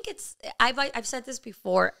think it's I've said this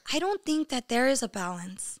before. I don't think that there is a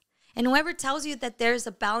balance. And whoever tells you that there's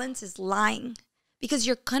a balance is lying, because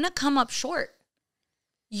you're going to come up short.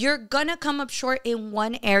 You're going to come up short in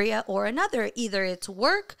one area or another. Either it's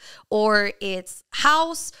work, or it's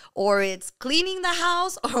house, or it's cleaning the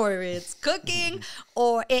house, or it's cooking,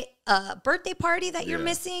 or a birthday party that you're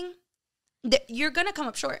missing. You're going to come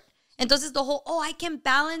up short. Entonces the whole, I can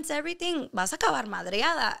balance everything, vas a acabar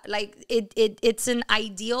madreada. Like it's an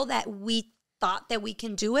ideal that we thought that we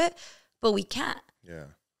can do it, but we can't. Yeah.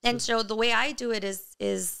 And so the way I do it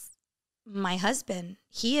is my husband.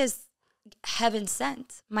 He is heaven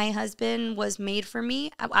sent. My husband was made for me.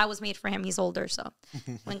 I was made for him. He's older, so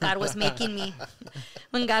when God was making me,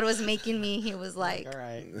 he was like, all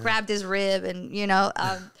right, grabbed his rib, and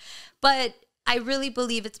but I really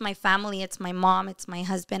believe it's my family, it's my mom, it's my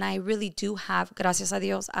husband. I really do have, gracias a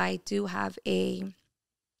Dios, I do have a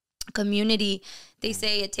community. They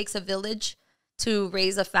say it takes a village to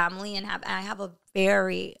raise a family, and I have a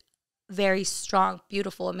very, very strong,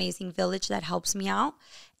 beautiful, amazing village that helps me out.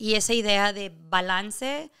 Y esa idea de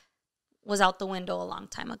balance was out the window a long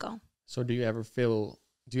time ago. So do you ever feel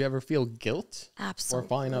guilt? Absolutely. Or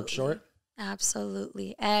falling up short?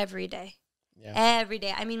 Absolutely. Every day. Yeah. Every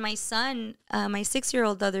day. I mean, my son, my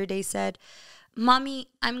 6-year-old the other day said, Mommy,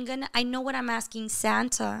 I know what I'm asking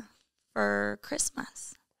Santa for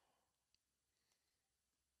Christmas.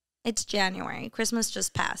 It's January. Christmas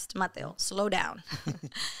just passed. Mateo, slow down.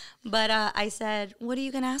 But I said, what are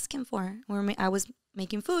you going to ask him for? I was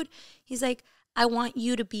making food. He's like, I want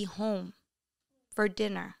you to be home for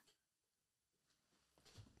dinner.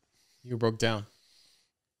 You broke down.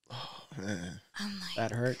 Oh, man. I'm like,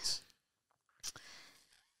 That hurts.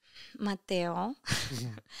 Mateo,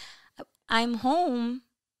 I'm home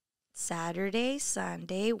Saturday,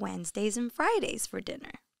 Sunday, Wednesdays, and Fridays for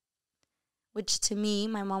dinner. Which to me,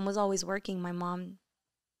 my mom was always working. My mom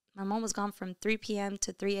was gone from 3 p.m.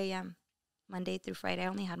 to 3 a.m. Monday through Friday. I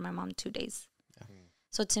only had my mom 2 days. Yeah.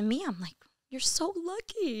 So to me, I'm like, you're so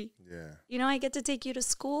lucky. Yeah. You know, I get to take you to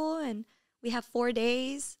school, and we have 4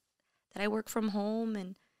 days that I work from home,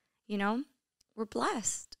 and, you know, we're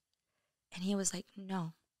blessed. And he was like,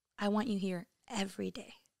 no, I want you here every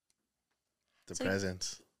day. The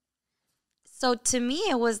presence. So to me,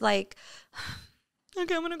 it was like,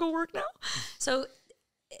 okay, I'm going to go work now. So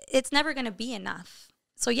it's never going to be enough.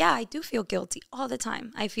 So yeah, I do feel guilty all the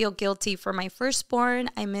time. I feel guilty for my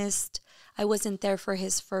firstborn. I wasn't there for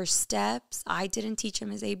his first steps. I didn't teach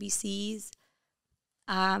him his ABCs.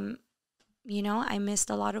 You know, I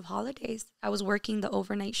missed a lot of holidays. I was working the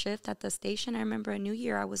overnight shift at the station. I remember a New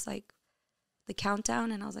Year, I was like, the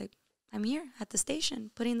countdown, and I was like, I'm here at the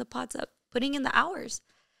station, putting the pots up, putting in the hours.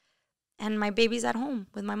 And my baby's at home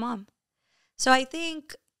with my mom. So I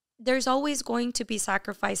think there's always going to be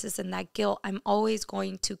sacrifices and that guilt. I'm always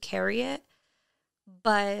going to carry it.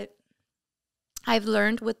 But I've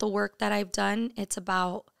learned with the work that I've done, it's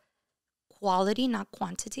about quality, not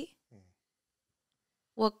quantity.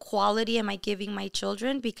 What quality am I giving my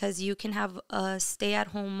children? Because you can have a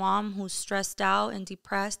stay-at-home mom who's stressed out and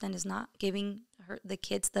depressed and is not giving the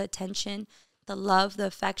kids the attention, the love, the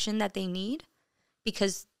affection that they need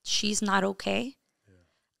because she's not okay.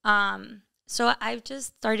 Yeah. So I've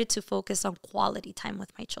just started to focus on quality time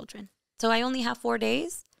with my children. So I only have 4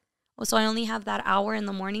 days. So I only have that hour in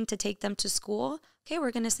the morning to take them to school. Okay,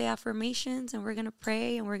 we're going to say affirmations and we're going to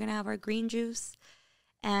pray and we're going to have our green juice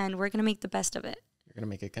and we're going to make the best of it. You're going to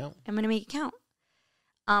make it count. I'm going to make it count.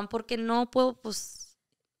 Porque no puedo, pues,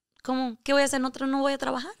 ¿cómo? ¿Qué voy a hacer? No voy a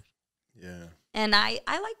trabajar. Yeah. And I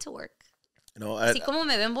like to work. You know, Así como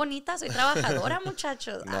me ven bonita, soy trabajadora,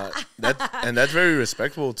 muchachos. That's very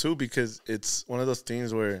respectful too, because it's one of those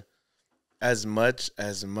things where as much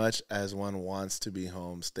as one wants to be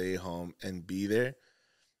home, stay home and be there,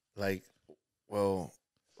 like, well,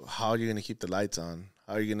 how are you going to keep the lights on?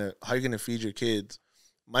 How are you going to feed your kids?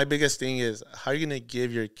 My biggest thing is, how are you going to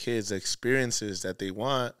give your kids the experiences that they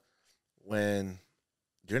want when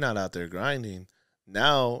you're not out there grinding?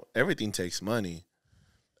 Now everything takes money.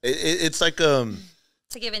 It's like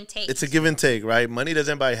it's a give and take. It's a give and take, right? Money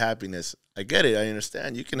doesn't buy happiness. I get it. I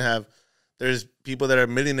understand. There's people that are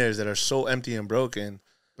millionaires that are so empty and broken.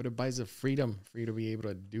 But it buys the freedom for you to be able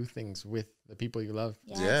to do things with the people you love.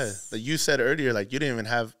 Yes. Yeah. Like you said earlier, like you didn't even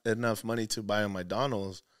have enough money to buy a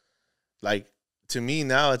McDonald's. Like to me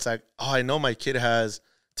now, it's like, oh, I know my kid has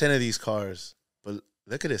 10 of these cars, but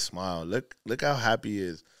look at his smile. Look how happy he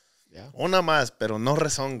is. Yeah. Una más, pero no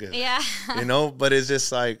rezongue. Yeah. You know, but it's just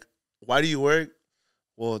like, why do you work?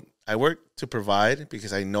 Well, I work to provide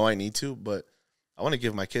because I know I need to, but I want to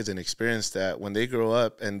give my kids an experience that when they grow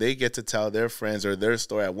up and they get to tell their friends or their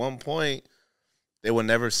story, at one point, they will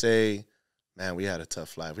never say, man, we had a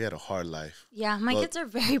tough life. We had a hard life. Yeah, my kids are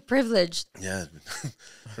very privileged. Yeah.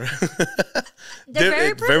 They're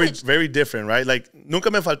very privileged. Very different, right? Like, nunca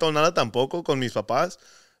me faltó nada tampoco con mis papás,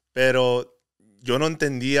 pero yo no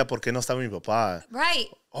entendía por qué no estaba mi papá. Right.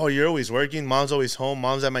 Oh, you're always working. Mom's always home.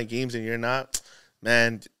 Mom's at my games and you're not.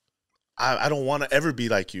 Man, I don't want to ever be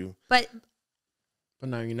like you. But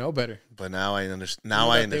now you know better. But now I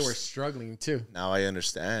understand. They were struggling too. Now I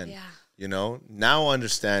understand. yeah. You know, now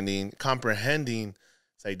understanding, comprehending.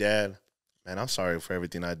 It's like, Dad, man, I'm sorry for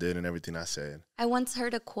everything I did and everything I said. I once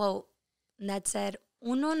heard a quote that said,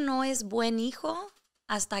 uno no es buen hijo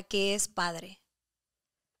hasta que es padre.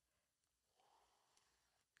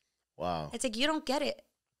 Wow. It's like, you don't get it.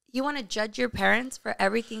 You want to judge your parents for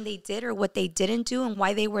everything they did or what they didn't do and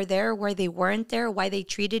why they were there, why they weren't there, why they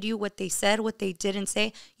treated you, what they said, what they didn't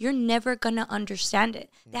say. You're never going to understand it.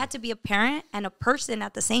 They had to be a parent and a person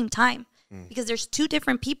at the same time because there's two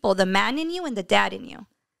different people, the man in you and the dad in you,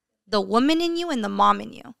 the woman in you and the mom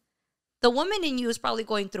in you. The woman in you is probably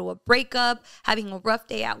going through a breakup, having a rough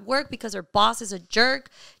day at work because her boss is a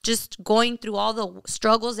jerk, just going through all the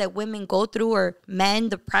struggles that women go through, or men,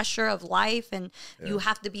 the pressure of life, and you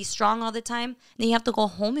have to be strong all the time. Then you have to go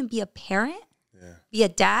home and be a parent, be a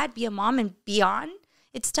dad, be a mom, and be on.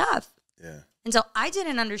 It's tough. Yeah. And so I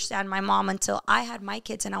didn't understand my mom until I had my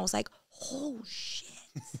kids, and I was like, oh, shit.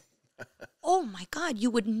 Oh, my God,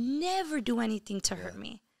 you would never do anything to hurt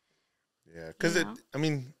me. Yeah, because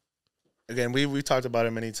again, we talked about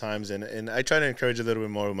it many times, and I try to encourage a little bit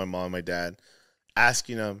more with my mom and my dad,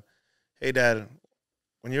 asking them, hey, Dad,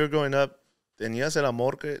 when you were growing up, ¿tenías el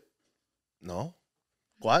amor que? No.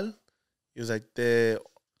 ¿Cuál? He was like,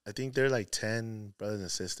 I think they're like 10 brothers and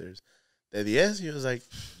sisters. De 10, he was like,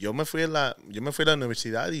 yo me fui a la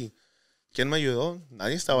universidad y ¿quién me ayudó?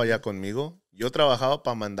 Nadie estaba allá conmigo. Yo trabajaba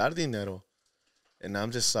para mandar dinero. And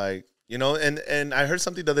I'm just like, you know, and I heard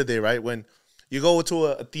something the other day, right? When you go to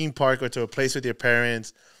a theme park or to a place with your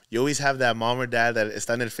parents, you always have that mom or dad that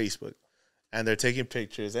está en el Facebook. And they're taking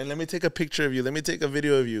pictures. And let me take a picture of you. Let me take a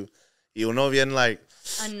video of you. Y uno bien like...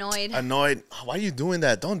 Annoyed. Why are you doing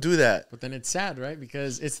that? Don't do that. But then it's sad, right?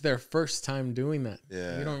 Because it's their first time doing that.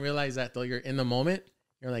 Yeah. You don't realize that till you're in the moment.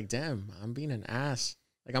 You're like, damn, I'm being an ass.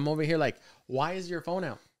 Like, I'm over here like, why is your phone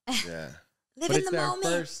out? Yeah. Live But in the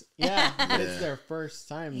moment. But it's their first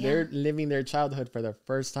time. Yeah. They're living their childhood for the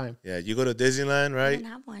first time. Yeah, you go to Disneyland, I right? didn't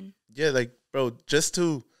have one. Yeah, like, bro, just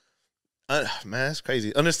to, man, that's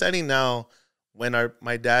crazy. Understanding now when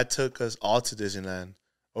my dad took us all to Disneyland,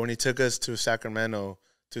 or when he took us to Sacramento,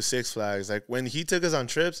 to Six Flags, like when he took us on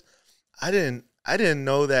trips, I didn't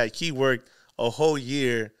know that he worked a whole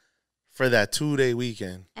year for that 2-day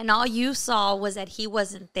weekend. And all you saw was that he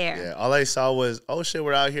wasn't there. Yeah, all I saw was, oh shit,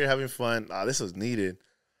 we're out here having fun. Oh, this was needed.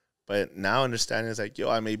 But now understanding is like, yo,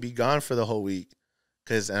 I may be gone for the whole week.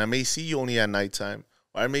 And I may see you only at nighttime.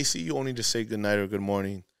 Or I may see you only to say good night or good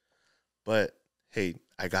morning. But, hey,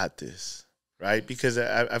 I got this, right? Because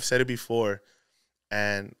I've said it before.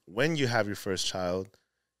 And when you have your first child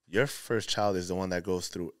is the one that goes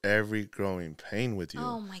through every growing pain with you.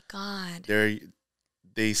 Oh, my God.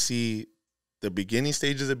 They see the beginning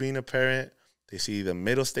stages of being a parent. They see the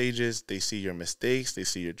middle stages. They see your mistakes. They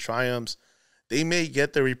see your triumphs. They may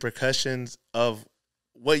get the repercussions of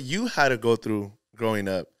what you had to go through growing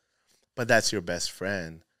up, but that's your best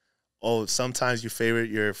friend. Oh, sometimes you favorite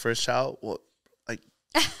your first child. Well, like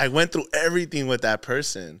I went through everything with that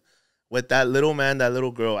person, with that little man, that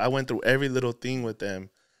little girl. I went through every little thing with them.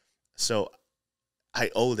 So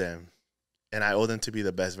I owe them, and I owe them to be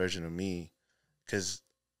the best version of me. Because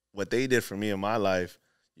what they did for me in my life,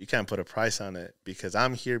 you can't put a price on it because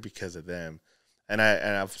I'm here because of them. And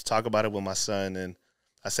I've talked about it with my son, and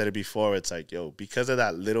I said it before. It's like, yo, because of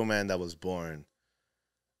that little man that was born,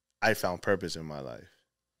 I found purpose in my life.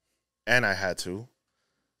 And I had to.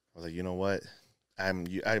 I was like, you know what? I'm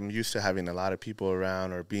used to having a lot of people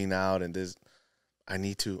around or being out, and this. I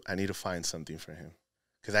need to find something for him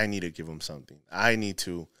because I need to give him something.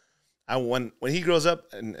 When he grows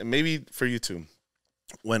up, and maybe for you too,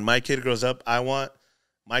 when my kid grows up, I want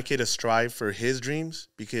my kid to strive for his dreams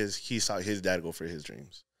because he saw his dad go for his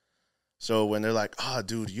dreams. So when they're like, oh,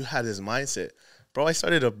 dude, you had this mindset. Bro, I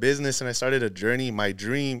started a business and I started a journey, my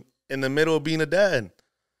dream, in the middle of being a dad.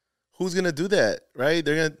 Who's going to do that, right?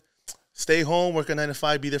 They're going to stay home, work a 9 to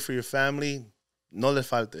 5, be there for your family. No le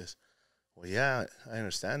faltes. Well, yeah, I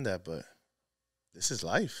understand that, but this is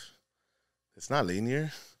life. It's not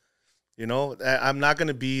linear. You know, I'm not going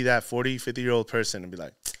to be that 40, 50-year-old person and be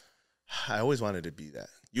like, I always wanted to be that.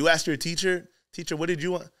 You asked your teacher, what did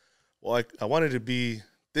you want? Well, I wanted to be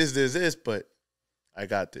this, but I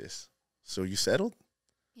got this. So you settled?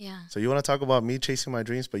 Yeah. So you want to talk about me chasing my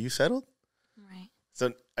dreams, but you settled? Right.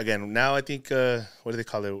 So, again, now I think, what do they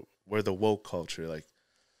call it? We're the woke culture. Like,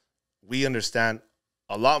 we understand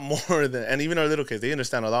a lot more than, and even our little kids, they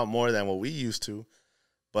understand a lot more than what we used to.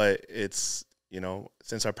 But it's, you know,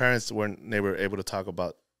 since our parents they were able to talk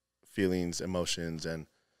about feelings, emotions, and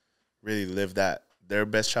really live their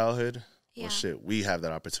best childhood. Yeah. Well, shit, we have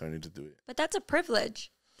that opportunity to do it. But that's a privilege.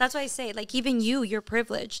 That's why I say, like, even you're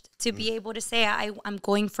privileged to be able to say, I'm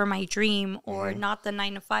going for my dream or not the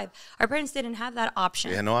 9 to 5. Our parents didn't have that option.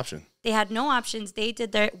 They had no option. They had no options. They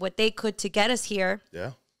did what they could to get us here.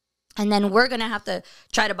 Yeah. And then we're going to have to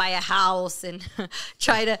try to buy a house and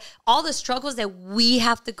all the struggles that we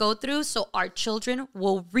have to go through so our children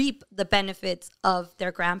will reap the benefits of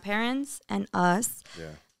their grandparents and us.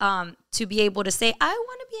 Yeah. To be able to say, I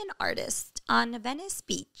want to be an artist on Venice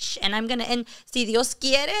Beach. And si Dios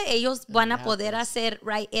quiere, ellos van a poder hacer,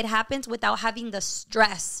 right? It happens without having the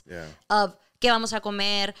stress of, ¿qué vamos a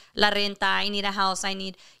comer? La renta, I need a house, I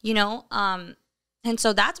need, you know. And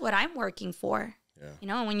so that's what I'm working for. Yeah. You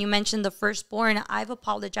know, when you mentioned the firstborn, I've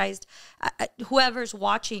apologized. Whoever's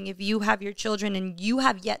watching, if you have your children and you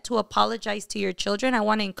have yet to apologize to your children, I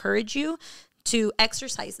want to encourage you to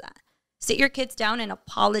exercise that. Sit your kids down and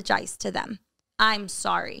apologize to them. I'm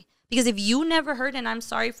sorry. Because if you never heard an I'm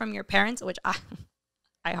sorry from your parents, which I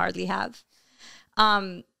hardly have,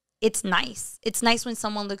 it's nice. It's nice when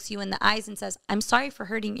someone looks you in the eyes and says, I'm sorry for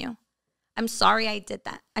hurting you. I'm sorry I did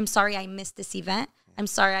that. I'm sorry I missed this event. I'm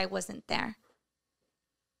sorry I wasn't there.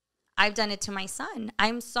 I've done it to my son.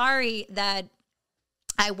 I'm sorry that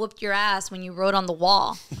I whooped your ass when you wrote on the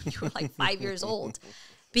wall when you were like 5 years old.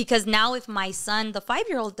 Because now if my son, the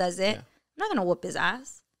 5-year-old, does it, I'm not going to whoop his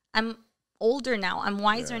ass. I'm older now. I'm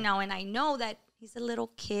wiser now. And I know that he's a little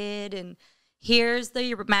kid and here's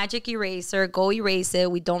the magic eraser. Go erase it.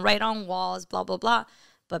 We don't write on walls, blah, blah, blah.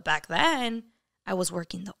 But back then, I was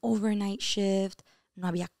working the overnight shift. No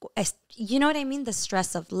había, you know what I mean? The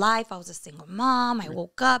stress of life. I was a single mom. I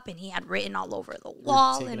woke up and he had written all over the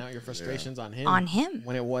wall. Taking out your frustrations on him. On him.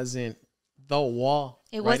 When it wasn't the wall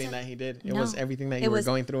writing that he did. It was everything that you were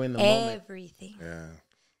going through in the moment. Everything. Yeah.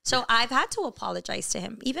 So I've had to apologize to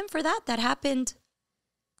him. Even for that happened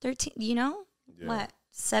 13, you know? Yeah. What,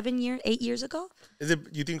 8 years ago? Is it,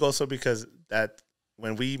 you think also because that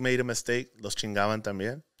when we made a mistake, los chingaban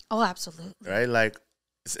también? Oh, absolutely. Right? Like,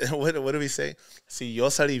 what do we say? Si yo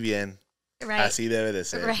salí bien, Right. así debe de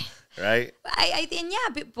ser. Right. Right? I think,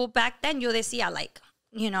 yeah, but back then yo decía, like,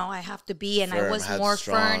 you know, I have to be, and I Firm, was had more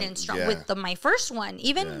strong, firm and strong yeah. with my first one.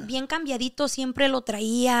 Even bien cambiadito siempre lo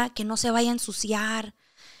traía, que no se vaya a ensuciar,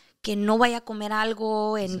 que no vaya a comer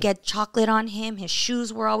algo and get chocolate on him. His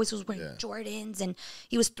shoes were always, he was wearing Jordans, and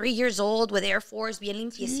he was 3 years old with Air Force, bien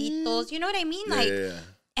limpiecitos. You know what I mean? Like,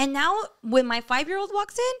 and now when my 5-year-old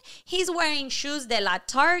walks in, he's wearing shoes de la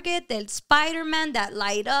Target, del Spider-Man that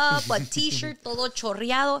light up, a t-shirt todo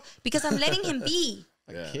chorreado, because I'm letting him be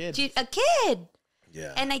A kid. a kid.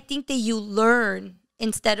 Yeah. And I think that you learn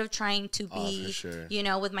instead of trying to For be, sure. you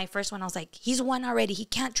know, with my first one, I was like, he's one already. He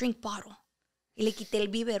can't drink bottle. Y le quité el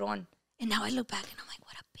biberón. And now I look back and I'm like,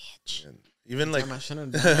 what a bitch. Even like,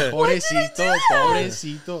 Pobrecito,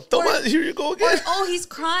 pobrecito. Toma, here you go again. Oh, he's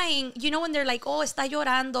crying. You know, when they're like, oh, está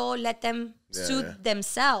llorando, let them soothe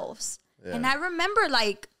themselves. Yeah. And I remember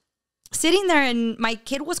like sitting there and my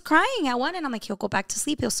kid was crying at one, and I'm like, he'll go back to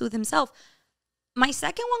sleep. He'll soothe himself. My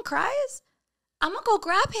second one cries. I'm going to go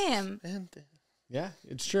grab him. Yeah,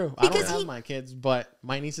 it's true. Because I don't have my kids, but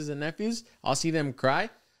my nieces and nephews, I'll see them cry.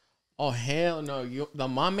 Oh, hell no. The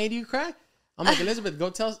mom made you cry? I'm like, Elizabeth, go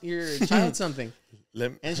tell your child something.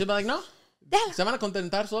 And she'll be like, no. Se van a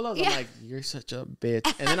contentar solos. I'm like, you're such a bitch.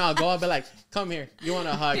 And then I'll go, I'll be like, come here. You want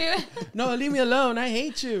a hug? No, leave me alone. I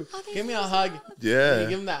hate you. Give me a hug. Yeah. And you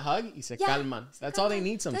give them that hug. Y se calman. That's all they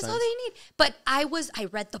need sometimes. That's all they need. But I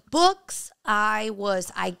read the books.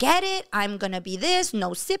 I get it. I'm going to be this. No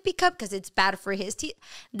sippy cup because it's bad for his teeth.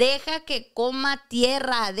 Deja que coma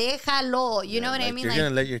tierra. Déjalo. You know what I mean? You're going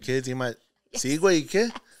to let your kids, you might, sí, güey,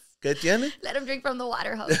 ¿qué? ¿Qué tiene? Let him drink from the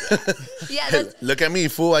water hose. Yeah, that's Look at me,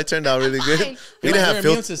 fool. I turned out really good. Fine. We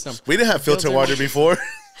didn't have filter water before.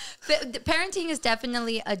 Parenting is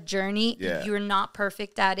definitely a journey. Yeah. You're not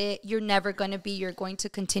perfect at it. You're never going to be. You're going to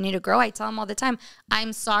continue to grow. I tell them all the time,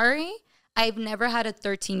 I'm sorry. I've never had a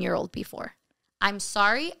 13-year-old before. I'm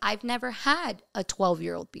sorry. I've never had a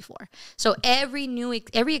 12-year-old before. So every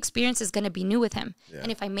experience is going to be new with him. Yeah.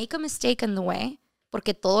 And if I make a mistake in the way,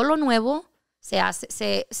 porque todo lo nuevo se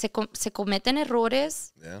cometen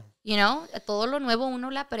errores. Yeah. You know, todo lo nuevo uno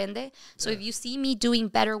le aprende. So if you see me doing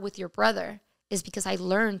better with your brother, is because I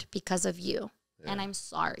learned because of you. Yeah. And I'm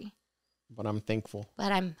sorry. But I'm thankful.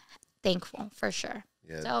 For sure.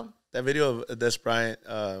 Yeah. So that video of Des Bryant,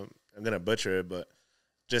 I'm going to butcher it, but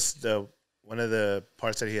just one of the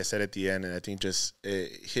parts that he had said at the end, and I think just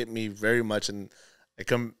it hit me very much. And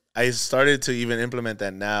I started to even implement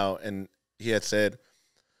that now. And he had said,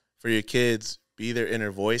 for your kids, be their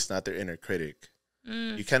inner voice, not their inner critic.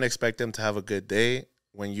 You can't expect them to have a good day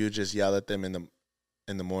when you just yell at them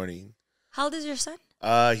in the morning. How old is your son?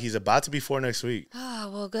 He's about to be 4 next week.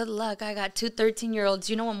 Oh, well, good luck. I got 2 13-year-olds.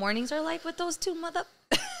 You know what mornings are like with those two mother?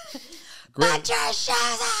 Put your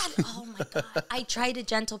shoes on. Oh, my God. I tried to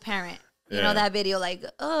gentle parent. You know that video like,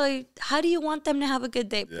 oh, how do you want them to have a good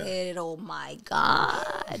day? Yeah. But, oh, my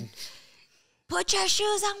God. Put your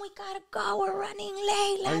shoes on. We got to go. We're running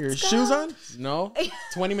late. Let's go. Are your shoes on? No.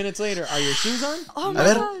 20 minutes later, are your shoes on? Oh, my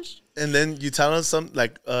gosh. And then you tell them something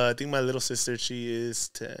like, I think my little sister, she is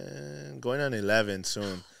 10, going on 11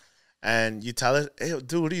 soon. And you tell her, hey,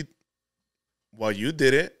 dude, well, you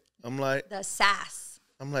did it. I'm like. The sass.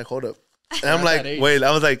 I'm like, hold up. And I'm like, wait,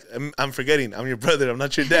 I was like, I'm forgetting. I'm your brother. I'm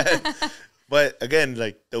not your dad. But again,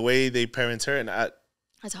 like the way they parent her, and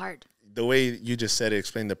it's hard. The way you just said it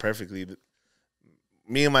explained it perfectly.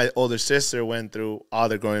 Me and my older sister went through all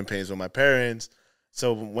the growing pains with my parents.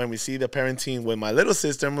 So when we see the parenting with my little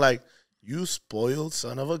sister, I'm like, you spoiled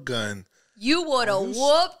son of a gun. You would have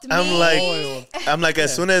whooped me. I'm like,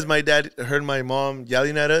 as soon as my dad heard my mom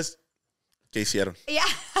yelling at us, ¿qué hicieron? Yeah.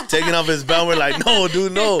 Taking off his belt, we're like, no,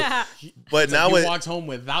 dude, no. But it's now like he walks home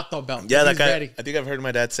without the belt. Yeah, like I think I've heard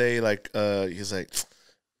my dad say, like, he's like,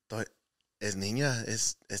 es niña,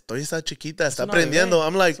 estoy esta chiquita, está aprendiendo.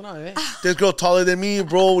 I'm like, this girl taller than me,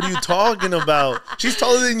 bro. What are you talking about? She's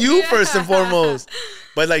taller than you, first and foremost.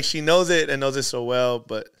 But like, she knows it and knows it so well.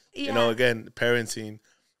 But you know, again, parenting.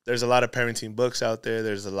 There's a lot of parenting books out there.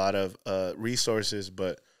 There's a lot of resources,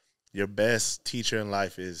 but your best teacher in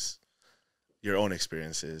life is your own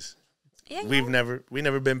experiences. Yeah, we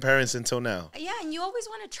never been parents until now. Yeah, and you always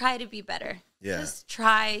want to try to be better. Yeah. Just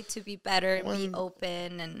try to be better and be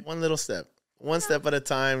open and one little step. One step at a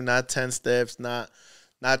time, not 10 steps, not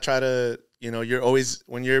try to, you know, you're always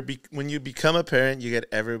when you become a parent, you get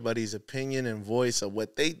everybody's opinion and voice of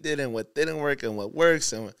what they did and what didn't work and what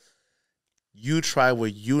works, and you try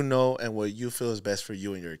what you know and what you feel is best for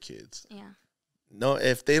you and your kids. Yeah. No,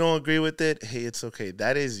 if they don't agree with it, hey, it's okay.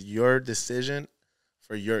 That is your decision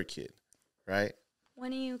for your kid, right?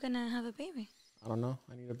 When are you gonna have a baby? I don't know.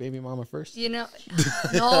 I need a baby mama first. You know,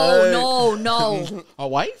 no. A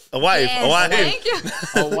wife? A wife. Yes, a wife. thank you.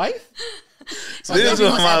 A wife? This is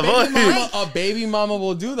my voice. A baby mama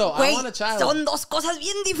will do, though. I want a child. Son dos cosas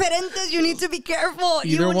bien diferentes. You need to be careful.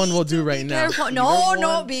 Either one will do right now.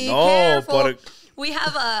 No, be careful. We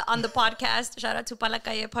have on the podcast, shout out to Pa La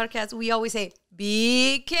Calle podcast, we always say,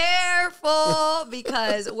 be careful,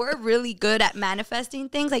 because we're really good at manifesting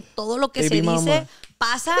things. Like, todo lo que Baby se dice, mama.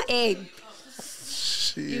 pasa,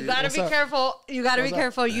 you gotta What's be up? careful. You gotta be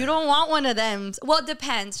careful. You don't want one of them. Well, it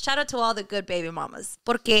depends. Shout out to all the good baby mamas.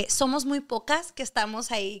 Porque somos muy pocas que estamos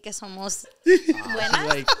ahí, que somos buenas.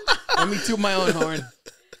 Like, let me toot my own horn.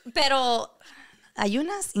 Pero hay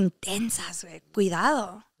unas intensas, güey.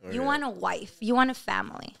 Cuidado. You want a wife. You want a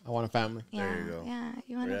family. I want a family. Yeah, There you go. yeah.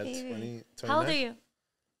 You want We're a at baby. 20, How old are 29? you?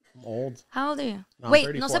 I'm old. How old are you? No, I'm Wait,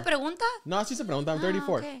 34. no se pregunta? No, sí se pregunta. I'm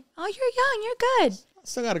 34. Okay. Oh, you're young. You're good.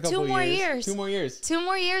 Still got a couple 2 more years. 2 more years. 2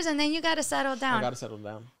 more years, and then you got to settle I down. got to settle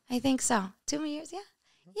down. I think so. 2 more years, yeah.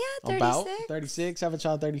 Yeah, 36. About 36, have a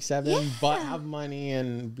child 37, Yeah. but have money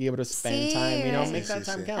and be able to spend Sí, time, you know, right. make that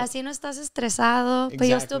time count. Así no estás estresado, but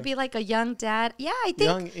you'll still Exactly. be like a young dad. Yeah, I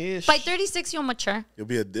think Young-ish. by 36 you'll mature. You'll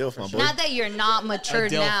be a DILF, my boy. Not that you're not mature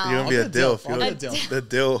dilf. now. You're going to be a I'll be a DILF. DILF. I'll You're be a DILF. the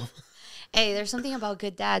DILF. Hey, there's something about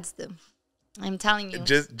good dads, though. I'm telling you.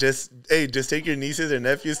 Just take your nieces or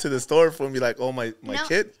nephews to the store for and be like, oh, my No.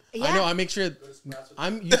 kid. Yeah. I know, I make sure,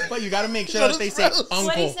 but you got to make sure that they say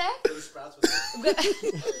uncle. What did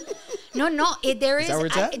he say? No, there is. that where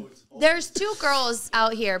it's at? There's 2 girls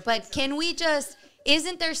out here, but can we just?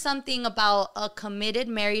 Isn't there something about a committed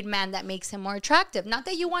married man that makes him more attractive? Not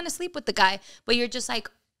that you want to sleep with the guy, but you're just like,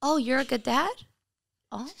 oh, you're a good dad.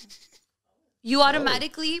 Oh, you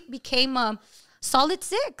automatically became a solid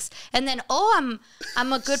 6, and then I'm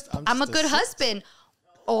a good husband.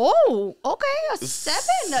 Oh, okay, a 7,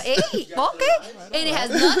 a 8, okay, and it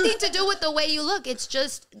has nothing to do with the way you look. It's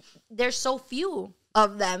just there's so few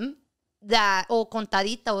of them that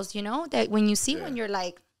contaditos, you know, that when you see one, you're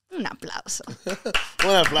like, un aplauso.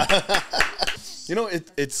 You know,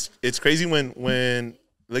 it's crazy when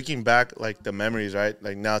looking back, like the memories, right?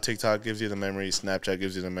 Like now TikTok gives you the memories, Snapchat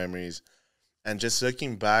gives you the memories, and just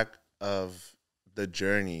looking back of the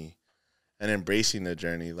journey and embracing the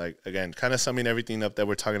journey, like again, kind of summing everything up that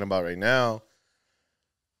we're talking about right now.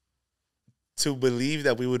 To believe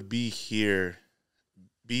that we would be here,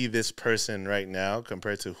 be this person right now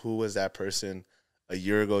compared to who was that person a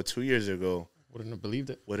year ago, 2 years ago, Wouldn't have believed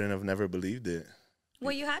it. wouldn't have never believed it.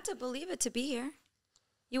 Well, you had to believe it to be here.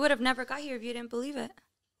 You would have never got here if you didn't believe it.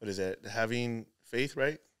 What is that? Having faith,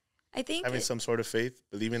 right? I think Having some sort of faith,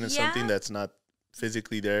 believing in something that's not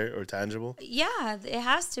physically there or tangible. yeah, it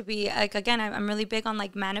has to be. Like, again, I'm really big on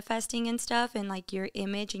like manifesting and stuff, and like your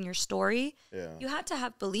image and your story. Yeah. You had to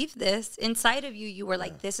have believed this inside of you. You were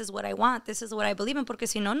like, this is what I want. This is what I believe in. Porque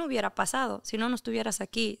si no, no hubiera pasado. Si no, no estuvieras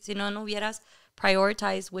aquí. Si no, no hubieras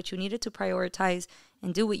prioritized what you needed to prioritize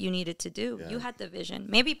and do what you needed to do. Yeah. You had the vision.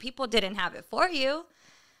 Maybe people didn't have it for you,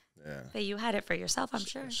 Yeah. but you had it for yourself, I'm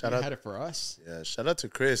sure. Shout You out, had it for us. yeah. Shout out to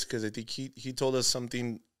Chris because I think he told us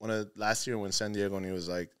something last year when San Diego, and he was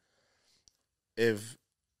like, if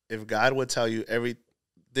God would tell you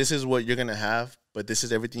this is what you're gonna have, but this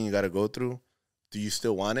is everything you got to go through, do you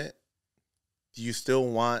still want it? Do you still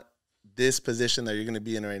want this position that you're gonna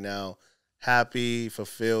be in right now, happy,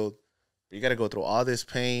 fulfilled? You got to go through all this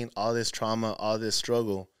pain, all this trauma, all this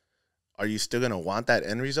struggle. Are you still gonna want that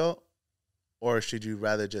end result? Or should you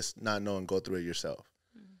rather just not know and go through it yourself?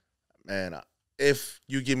 Man, if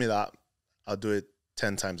you give me that, I'll do it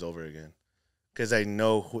 10 times over again. Because I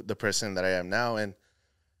know the person that I am now, and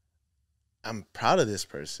I'm proud of this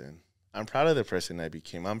person. I'm proud of the person I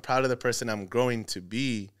became. I'm proud of the person I'm growing to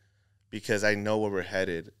be because I know where we're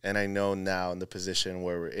headed. And I know now in the position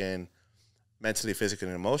where we're in, mentally, physically,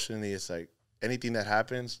 and emotionally, it's like anything that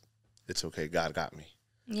happens, it's okay. God got me.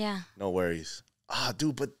 Yeah. No worries.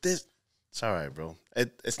 Dude, but this... It's all right, bro.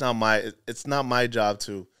 It's not my job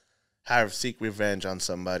to seek revenge on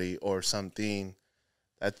somebody or something.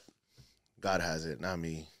 That God has it, not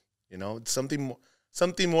me. You know, it's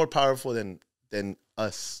something more powerful than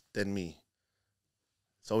us, than me.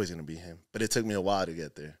 It's always gonna be Him. But it took me a while to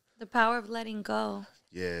get there. The power of letting go.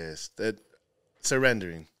 Yes, that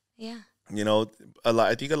surrendering. Yeah. You know,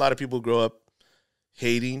 I think a lot of people grow up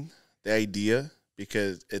hating the idea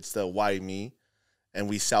because it's the why me. And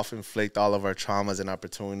we self-inflict all of our traumas and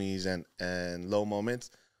opportunities and low moments.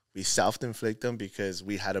 We self-inflict them because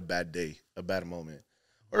we had a bad day, a bad moment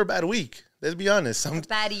or a bad week. Let's be honest. A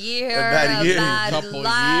bad year. A bad year. A bad Couple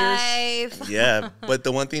life. years. Yeah. But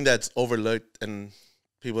the one thing that's overlooked and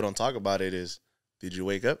people don't talk about it is, did you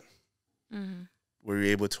wake up? Mm-hmm. Were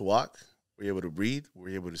you able to walk? Were you able to breathe? Were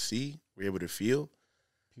you able to see? Were you able to feel?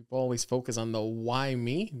 People always focus on the why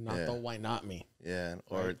me, not the why not me. Yeah.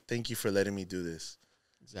 Or right. Thank you for letting me do this.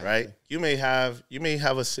 Exactly. Right? You may have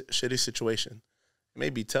a shitty situation. It may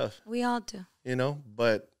be tough. We all do. You know,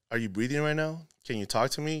 but are you breathing right now? Can you talk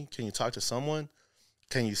to me? Can you talk to someone?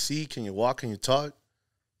 Can you see? Can you walk? Can you talk?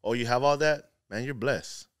 Oh, you have all that? Man, you're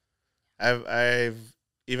blessed. I've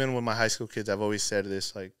even with my high school kids, I've always said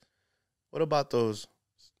this, like, what about those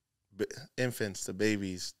infants, the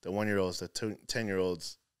babies, the 1-year-olds, the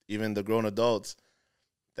 10-year-olds, even the grown adults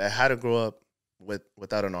that had to grow up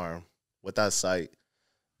without an arm, without sight,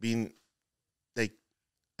 being like,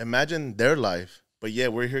 imagine their life, but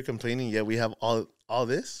yet we're here complaining, yet we have all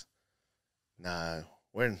this? Nah,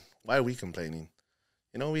 why are we complaining?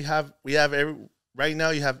 You know, we have right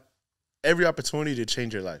now you have every opportunity to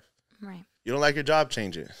change your life. Right. You don't like your job,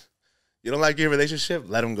 change it. You don't like your relationship,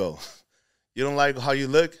 let them go. You don't like how you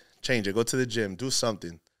look, change it. Go to the gym, do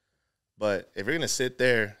something. But if you're going to sit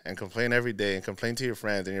there and complain every day and complain to your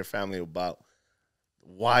friends and your family about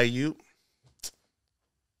why you,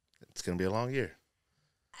 it's going to be a long year.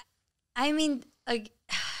 I mean,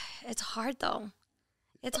 it's hard though.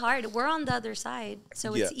 It's hard. We're on the other side,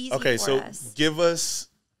 so it's easy for us.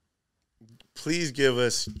 Please give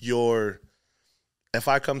us if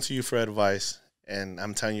I come to you for advice and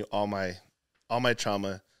I'm telling you all my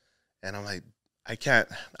trauma and I'm like, I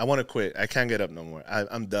want to quit. I can't get up no more.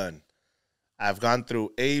 I'm done. I've gone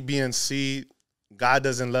through A, B, and C. God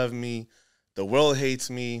doesn't love me. The world hates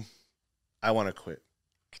me. I want to quit.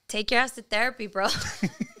 Take your ass to therapy, bro.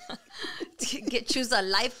 Choose a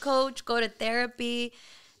life coach, go to therapy.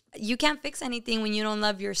 You can't fix anything when you don't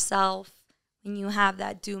love yourself, when you have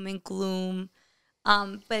that doom and gloom.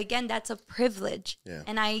 But again, that's a privilege. Yeah.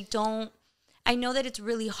 And I know that it's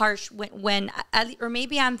really harsh when or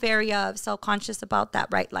maybe I'm very self-conscious about that,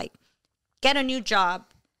 right? Like, get a new job,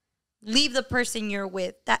 leave the person you're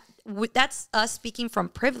with. That's us speaking from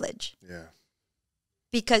privilege. Yeah.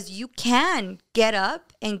 Because you can get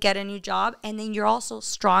up and get a new job, and then you're also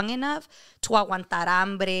strong enough to aguantar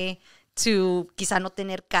hambre, to quizá no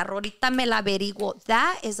tener carro. Ahorita me la averiguo.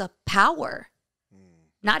 That is a power.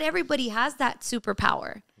 Not everybody has that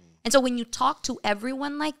superpower. And so when you talk to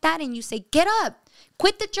everyone like that and you say, get up,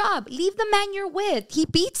 quit the job, leave the man you're with. He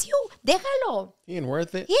beats you, déjalo. He ain't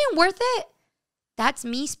worth it. He ain't worth it. That's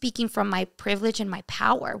me speaking from my privilege and my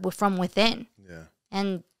power from within. Yeah.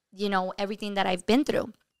 And, you know, everything that I've been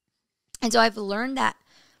through. And so I've learned that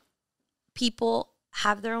people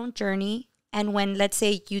have their own journey. And when, let's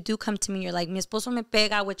say, you do come to me, you're like, mi esposo me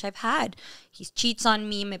pega, which I've had. He cheats on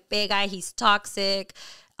me, me pega, he's toxic.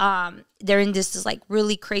 They're in this like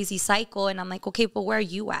really crazy cycle. And I'm like, okay, but where are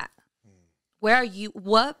you at? Where are you?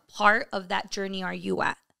 What part of that journey are you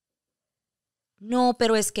at? No,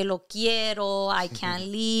 pero es que lo quiero. I can't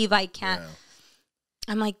leave. I can't. Yeah.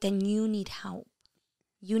 I'm like, then you need help.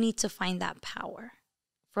 You need to find that power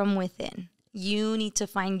from within. You need to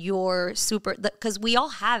find your because we all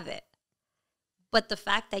have it. But the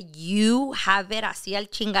fact that you have it así al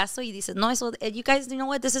chingazo y dices, no, eso, you guys, you know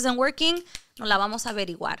what, this isn't working, no la vamos a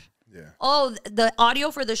averiguar. Yeah. Oh, the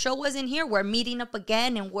audio for the show wasn't here. We're meeting up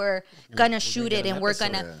again and we're going to shoot it and we're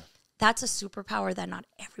going to. Yeah. That's a superpower that not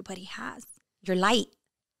everybody has. Your light.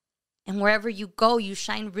 And wherever you go, you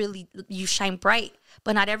shine bright.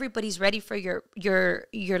 But not everybody's ready for your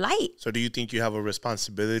light. So do you think you have a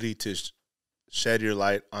responsibility to shed your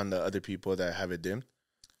light on the other people that have it dimmed?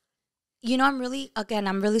 You know, I'm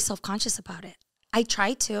really self-conscious about it. I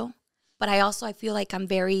try to, but I feel like I'm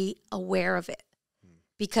very aware of it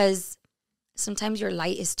because sometimes your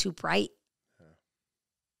light is too bright. Yeah.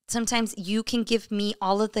 Sometimes you can give me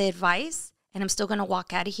all of the advice and I'm still going to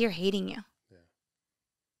walk out of here hating you. Yeah.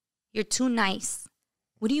 You're too nice.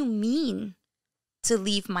 What do you mean to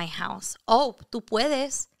leave my house? Oh, tú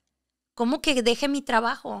puedes. ¿Cómo que deje mi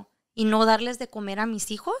trabajo? Y no darles de comer a mis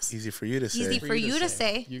hijos? Easy for you to say. Easy for you to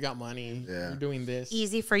say. You got money. Yeah. You're doing this.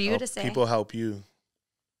 Easy for you to say. People help you.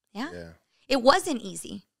 Yeah. It wasn't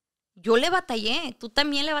easy. Yo le batallé. Tú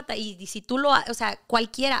también le batallé. Y si tú o sea,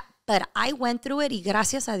 cualquiera. But I went through it y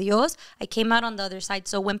gracias a Dios, I came out on the other side.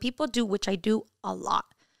 So when people do, which I do a lot,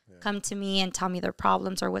 come to me and tell me their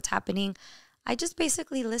problems or what's happening, I just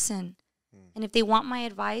basically listen. And if they want my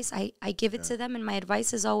advice, I give it to them. And my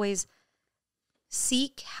advice is always,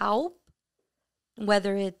 seek help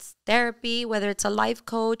whether it's therapy, whether it's a life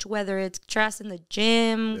coach, whether it's class in the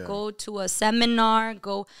gym, go to a seminar,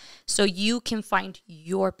 so you can find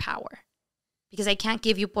your power. Because I can't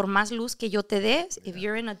give you por más luz que yo te dé. If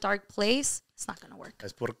you're in a dark place, it's not going to work.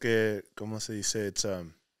 Es porque, ¿cómo se dice? It's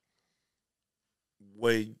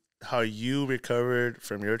way how you recovered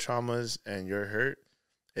from your traumas and your hurt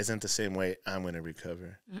isn't the same way I'm going to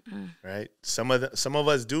recover. Right? Some of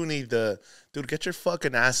us do need dude, get your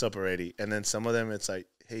fucking ass up already. And then some of them, it's like,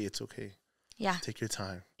 hey, it's okay. Yeah. Take your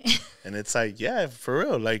time. And it's like, yeah, for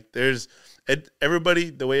real. Like the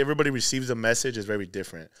way everybody receives a message is very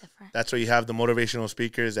different. That's why you have the motivational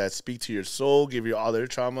speakers that speak to your soul, give you all their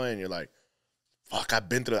trauma. And you're like, fuck, I've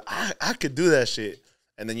been through that. I could do that shit.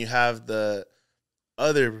 And then you have the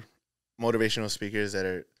other motivational speakers that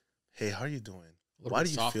are, hey, how are you doing? Why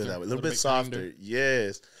do you feel that way? A little bit softer. Kinder.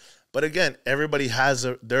 Yes. But again, everybody has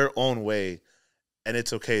their own way, and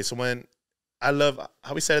it's okay. So when I love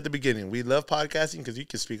how we said at the beginning, we love podcasting because you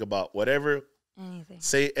can speak about whatever,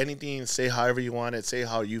 say anything, say however you want it, say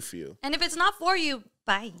how you feel. And if it's not for you,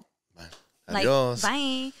 bye. Adios.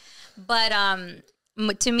 Bye. But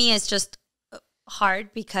to me, it's just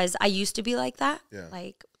hard because I used to be like that. Yeah.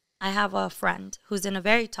 Like, I have a friend who's in a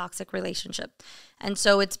very toxic relationship. And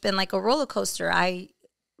so it's been like a roller coaster. I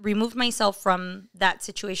removed myself from that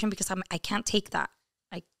situation because I can't take that.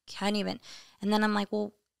 I can't even. And then I'm like,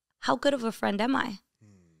 well, how good of a friend am I?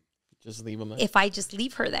 Just leave them there. If I just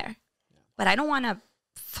leave her there. But I don't want to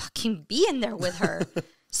fucking be in there with her.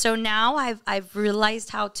 So now I've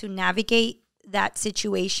realized how to navigate that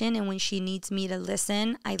situation. And when she needs me to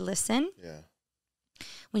listen, I listen. Yeah.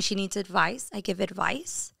 When she needs advice, I give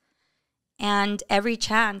advice. And every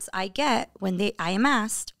chance I get when I am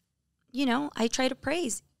asked, I try to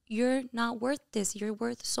praise. You're not worth this. You're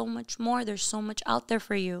worth so much more. There's so much out there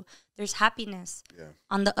for you. There's happiness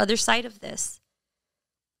on the other side of this.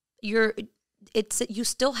 You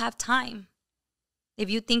still have time. If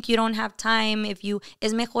you think you don't have time,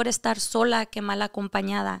 es mejor estar sola que mal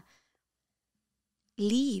acompañada.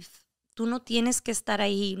 Leave. Tú no tienes que estar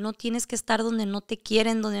ahí. No tienes que estar donde no te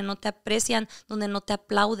quieren, donde no te aprecian, donde no te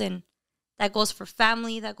aplauden. That goes for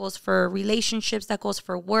family, that goes for relationships, that goes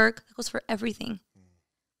for work, that goes for everything.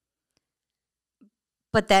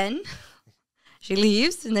 But then she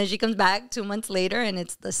leaves and then she comes back 2 months later and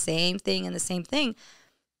it's the same thing and the same thing.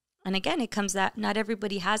 And again, it comes that not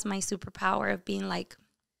everybody has my superpower of being like,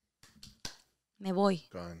 me voy.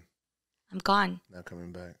 Gone. I'm gone. Not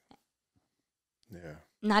coming back. Yeah.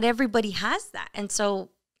 Not everybody has that. And so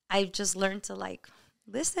I've just learned to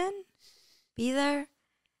listen, be there,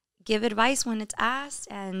 give advice when it's asked.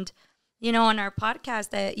 And, on our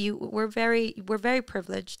podcast that we're very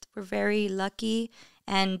privileged. We're very lucky.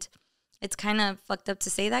 And it's kind of fucked up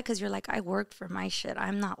to say that because you're like, I worked for my shit.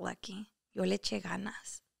 I'm not lucky. Yo le eché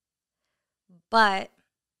ganas. But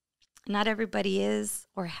not everybody is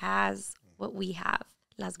or has what we have.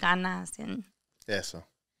 Las ganas and Eso.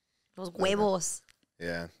 Los huevos.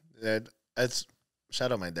 Yeah. That's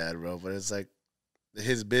shout out my dad, bro. But it's like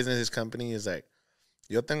his business, his company is like,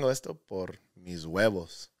 yo tengo esto por mis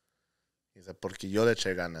huevos. He's like, porque yo le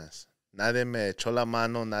eché ganas. Nadie me echó la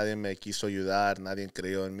mano, nadie me quiso ayudar, nadie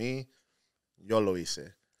creyó en mí. Yo lo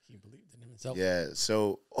hice. He believed in himself. Yeah.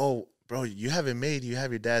 So, bro, you have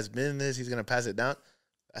your dad's business. He's going to pass it down.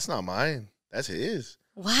 That's not mine. That's his.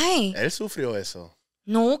 Why? Él sufrió eso.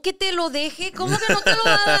 No, que te lo deje. ¿Cómo que no te lo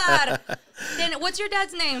va a dar? Then, what's your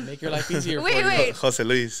dad's name? Make your life easier. Wait. José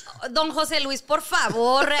Luis. Don José Luis, por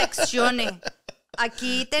favor, reaccione.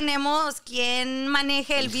 Aquí tenemos quien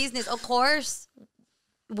maneje el business. Of course,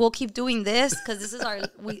 we'll keep doing this because this is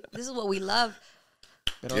what we love.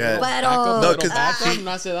 Yeah. No, because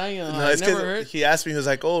he asked me, he's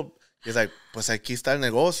like, pues aquí está el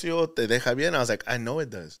negocio, te deja bien. I was like, I know it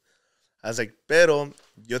does. I was like, pero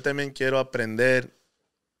yo también quiero aprender.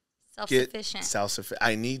 Self-sufficient.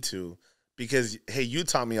 I need to. Because, hey, you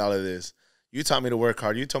taught me all of this. You taught me to work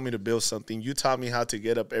hard. You taught me to build something. You taught me how to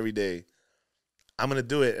get up every day. I'm going to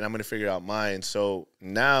do it, and I'm going to figure out mine. So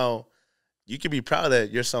now you can be proud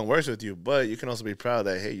that your son works with you, but you can also be proud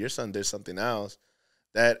that, hey, your son did something else.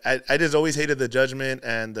 That I just always hated the judgment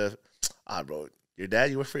and bro,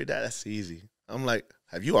 you work for your dad? That's easy. I'm like,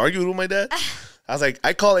 have you argued with my dad? I was like,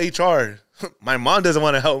 I call HR. My mom doesn't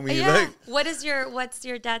want to help me. Yeah. What's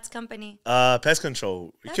your dad's company? Pest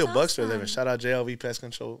control. We kill bugs for a living. Shout out JLV Pest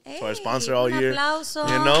Control for our sponsor all year.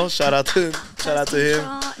 Aplauso. Shout out to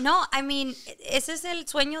him. No, I mean, ese es el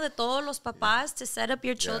sueño de todos los papás to set up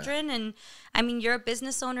your children. Yeah. And I mean, you're a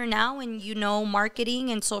business owner now and you know marketing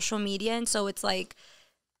and social media. And so it's like,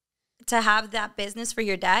 to have that business for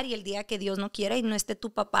your dad y el día que Dios no quiera y no esté tu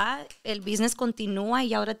papá, el business continúa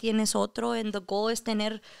y ahora tienes otro and the goal is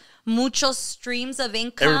tener muchos streams of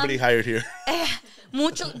income. Everybody hired here.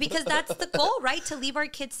 Mucho, because that's the goal, right? To leave our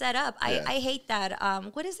kids set up. Yeah. I hate that.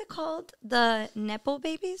 What is it called? The Nepo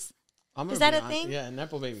babies? I'm Is that a thing? Yeah,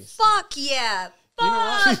 Nepo babies. Fuck yeah. You know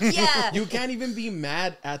what? Fuck yeah. You can't even be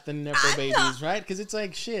mad at the Nepo babies, right? Because it's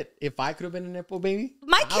like, shit, if I could have been a Nepo baby,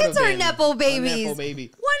 My kids are Nepo babies. A Nepo baby.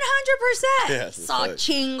 100%. Yes, So fuck.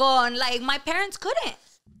 chingon. Like, my parents couldn't.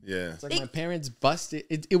 Yeah. It's like my parents busted.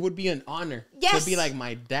 It would be an honor Yes. to be like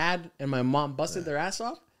my dad and my mom busted their ass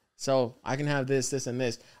off. So I can have this, this, and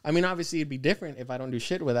this. I mean, obviously, it'd be different if I don't do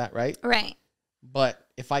shit with that, right? Right. But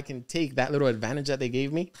if I can take that little advantage that they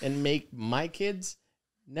gave me and make my kids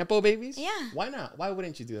Nepo babies, Yeah. why not? Why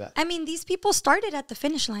wouldn't you do that? I mean, these people started at the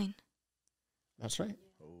finish line. That's right.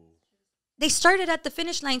 They started at the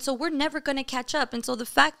finish line, so we're never going to catch up. And so the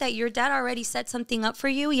fact that your dad already set something up for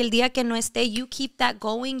you, y el día que no esté, you keep that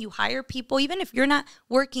going, you hire people. Even if you're not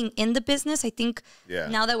working in the business, I think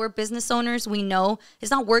now that we're business owners, we know it's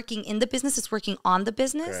not working in the business, it's working on the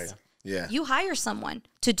business. Right. Yeah. You hire someone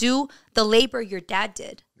to do the labor your dad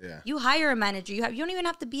did. Yeah. You hire a manager. You don't even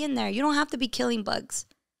have to be in there. You don't have to be killing bugs.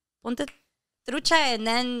 Ponte trucha and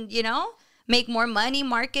then, make more money,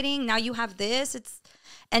 marketing. Now you have this.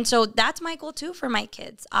 And so that's my goal too for my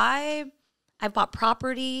kids. I bought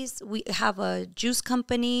properties. We have a juice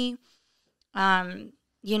company. Me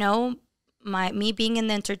being in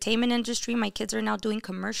the entertainment industry, my kids are now doing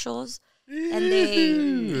commercials. And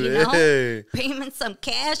they, paying some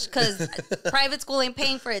cash because private school ain't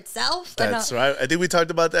paying for itself. That's right. I think we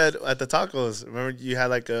talked about that at the tacos. Remember, you had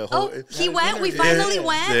like a whole... he went. We finally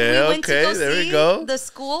went. Yeah, we went to go there see we go. the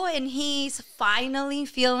school, and he's finally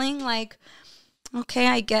feeling like, okay,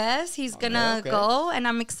 I guess he's gonna go, and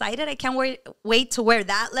I'm excited. I can't wait to wear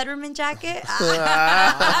that Letterman jacket.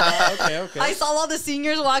 Okay. I saw all the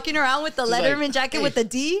seniors walking around with the Letterman jacket with the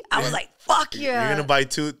D. I was like, fuck yeah. You're gonna buy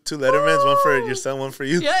two Lettermans, one for your son, one for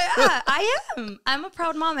you. Yeah, I am. I'm a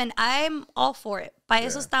proud mom, and I'm all for it. Pa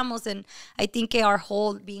eso estamos, and I think our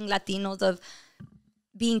whole being Latinos of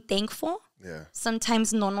being thankful. Yeah.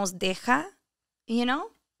 Sometimes no nos deja,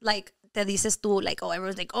 like. Te dices tú, like, oh,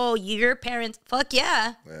 everyone's like, oh, your parents, fuck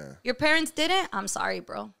yeah. Your parents didn't? I'm sorry,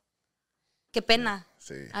 bro. Qué pena.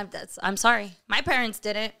 Sí. I'm sorry. My parents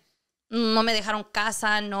didn't. No me dejaron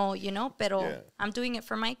casa, no, pero I'm doing it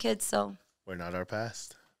for my kids, so. We're not our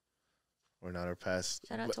past.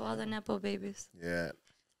 Shout out to all the Nepo babies. Yeah.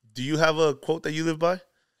 Do you have a quote that you live by?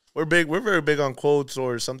 We're very big on quotes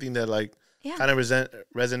or something that like kind of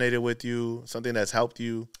resonated with you, something that's helped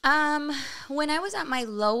you. When I was at my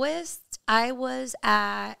lowest, I was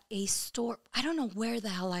at a store. I don't know where the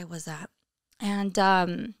hell I was at. And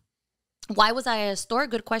why was I at a store?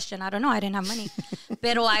 Good question. I don't know. I didn't have money.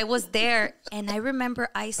 But I was there, and I remember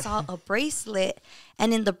I saw a bracelet,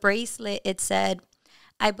 and in the bracelet it said,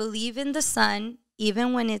 I believe in the sun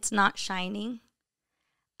even when it's not shining.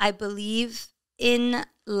 I believe in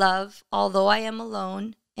love although I am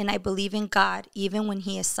alone. And I believe in God even when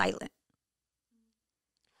he is silent.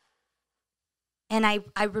 And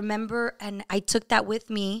I remember, and I took that with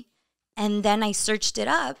me, and then I searched it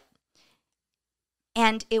up.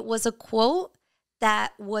 And it was a quote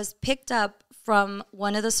that was picked up from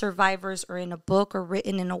one of the survivors or in a book or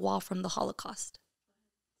written in a wall from the Holocaust.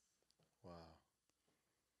 Wow.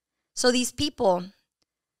 So these people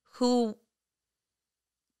who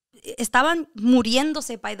estaban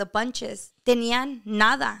muriéndose by the bunches. Tenían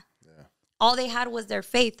nada. Yeah. All they had was their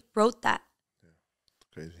faith. Wrote that. Yeah.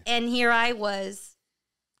 Crazy. And here I was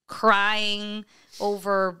crying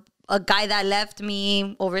over a guy that left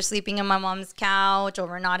me, over sleeping on my mom's couch,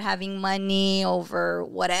 over not having money, over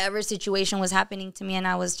whatever situation was happening to me. And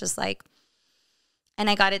I was just like, and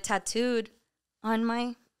I got it tattooed on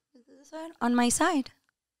my side.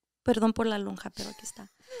 Perdón por la lonja, pero aquí está.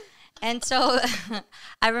 And so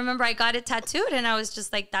I remember I got it tattooed, and I was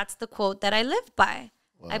just like, that's the quote that I live by.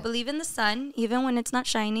 Wow. I believe in the sun, even when it's not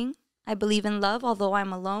shining. I believe in love, although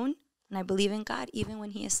I'm alone. And I believe in God, even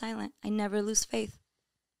when he is silent. I never lose faith.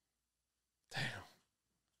 Damn.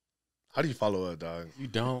 How do you follow a dog? You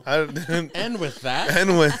don't. And with that.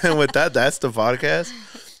 And with that, that's the podcast.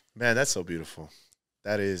 Man, that's so beautiful.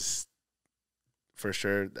 That is, for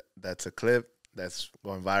sure, that's a clip that's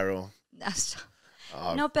going viral.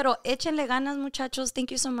 No, pero échenle ganas, muchachos.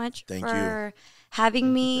 Thank you so much for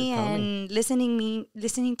having me and listening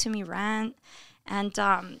to me rant. And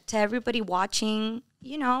to everybody watching,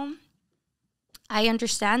 I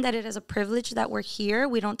understand that it is a privilege that we're here.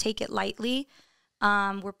 We don't take it lightly.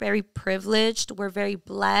 We're very privileged. We're very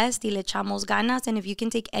blessed. Y le echamos ganas. And if you can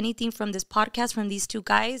take anything from this podcast, from these two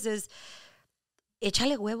guys, is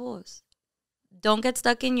échale huevos. Don't get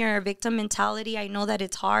stuck in your victim mentality. I know that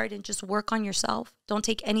it's hard, and just work on yourself. Don't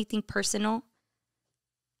take anything personal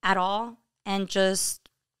at all, and just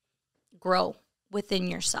grow within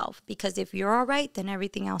yourself. Because if you're all right, then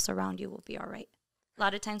everything else around you will be all right. A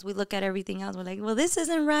lot of times we look at everything else. We're like, well, this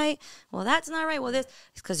isn't right. Well, that's not right. Well, this.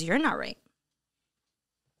 It's because you're not right.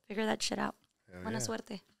 Figure that shit out. Buena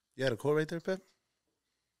suerte. You had a quote right there, Pep?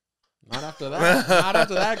 Not after that. Not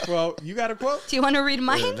after that quote. You got a quote? Do you want to read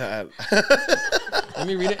mine? Let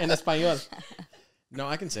me read it in Espanol. No,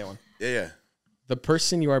 I can say one. Yeah. The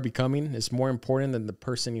person you are becoming is more important than the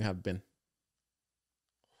person you have been.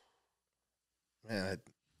 Man,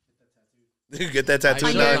 get that tattoo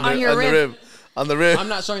on your rib. On the rib. I'm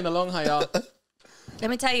not showing the lonja, y'all. Let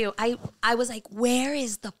me tell you, I was like,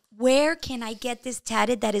 where can I get this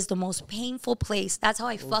tatted that is the most painful place? That's how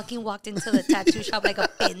I fucking walked into the tattoo shop like a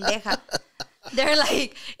pendeja. They're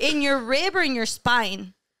like, in your rib or in your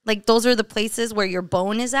spine. Like, those are the places where your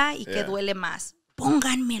bone is at. Y que duele más.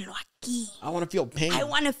 Pónganmelo aquí. I want to feel pain. I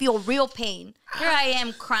want to feel real pain. Here I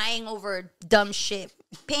am crying over dumb shit.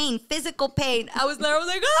 Pain, physical pain. I was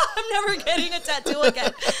like, oh, I'm never getting a tattoo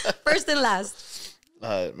again. First and last.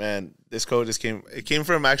 Man, this quote came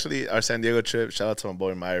from actually our San Diego trip. Shout out to my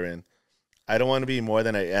boy Myron. I don't want to be more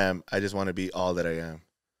than I am. I just want to be all that I am.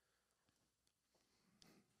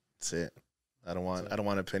 That's it. I don't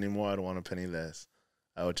want a penny more. I don't want a penny less.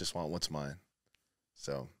 I would just want what's mine.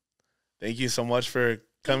 So, thank you so much for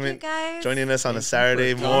coming, joining us on a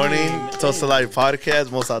Saturday morning. Toast to Life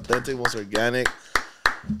podcast, most authentic, most organic.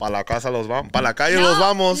 Pa la casa los vamos. Pa la calle los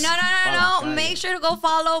vamos. No. Make sure to go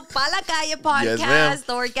follow Pa la Calle podcast, yes,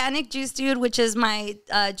 the Organic Juice Dude, which is my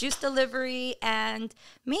juice delivery, and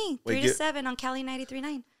me, 3 to 7 on Cali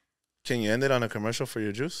 93.9. Can you end it on a commercial for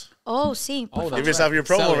your juice? Oh, sí. Give yourself your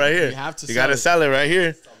promo right here. You got to sell it right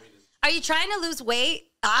here. Are you trying to lose weight?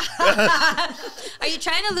 Are you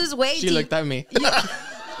trying to lose weight? She looked at me.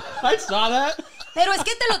 I saw that. Pero es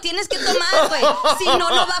que te lo tienes que tomar, güey. Si no,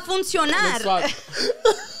 no va a funcionar.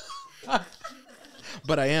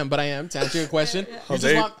 But I am. To answer your question.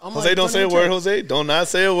 Jose, don't say a word, Jose. Do not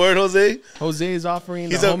say a word, Jose. Jose is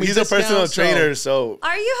offering He's a personal trainer, so.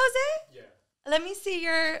 Are you, Jose? Yeah. Let me see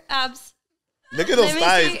your abs. Look at those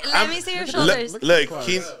thighs. Let me see your shoulders. Look,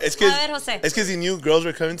 it's because he knew girls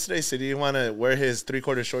were coming today, so he didn't want to wear his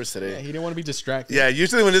 3/4 shorts today. Yeah, he didn't want to be distracted. Yeah,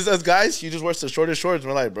 usually when it's us guys, he just wears the shortest shorts.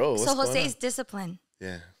 We're like, bro, what's so Jose's disciplined.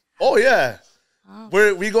 Yeah. Oh, yeah.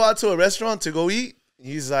 Oh. We go out to a restaurant to go eat.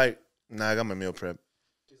 He's like, nah, I got my meal prep.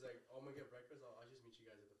 He's like, oh, I'm going to get breakfast. I'll just meet you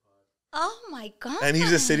guys at the pod. Oh, my God. And he's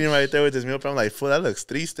just sitting right there with his meal prep. I'm like, fool, that looks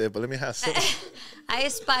triste, but let me have some. I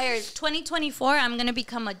aspired. 2024, I'm going to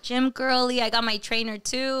become a gym girly. I got my trainer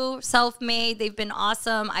too, self-made. They've been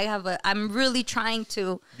awesome. I'm really trying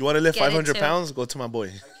to. You want to lift 500 pounds? Go to my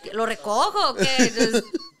boy. Lo recojo, okay? Just...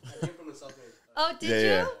 I came from the self-made. Oh, did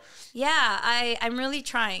you? Yeah, I'm really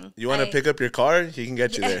trying. You want to pick up your car? He can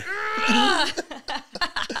get you there.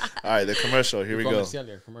 All right, the commercial. Here we go.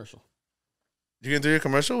 Commercial. You can do your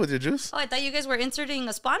commercial with your juice? Oh, I thought you guys were inserting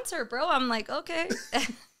a sponsor, bro. I'm like, okay.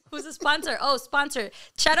 Who's the sponsor? Oh, sponsor.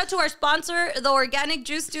 Shout out to our sponsor, the Organic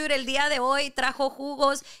Juice Dude. El día de hoy trajo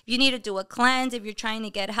jugos. If you need to do a cleanse, if you're trying to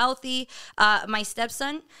get healthy. My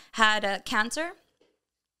stepson had cancer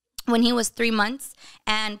when he was 3 months.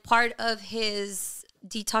 And part of his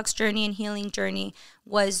detox journey and healing journey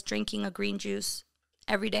was drinking a green juice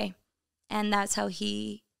every day. And that's how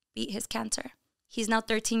he beat his cancer. He's now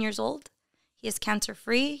 13 years old. He is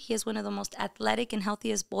cancer-free. He is one of the most athletic and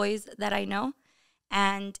healthiest boys that I know.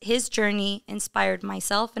 And his journey inspired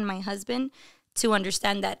myself and my husband to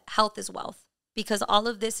understand that health is wealth. Because all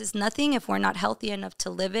of this is nothing if we're not healthy enough to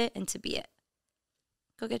live it and to be it.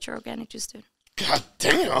 Go get your organic juice, dude. God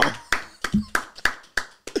damn.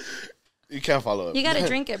 You can't follow it. You got to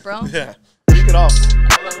drink it, bro. Yeah. Drink it off.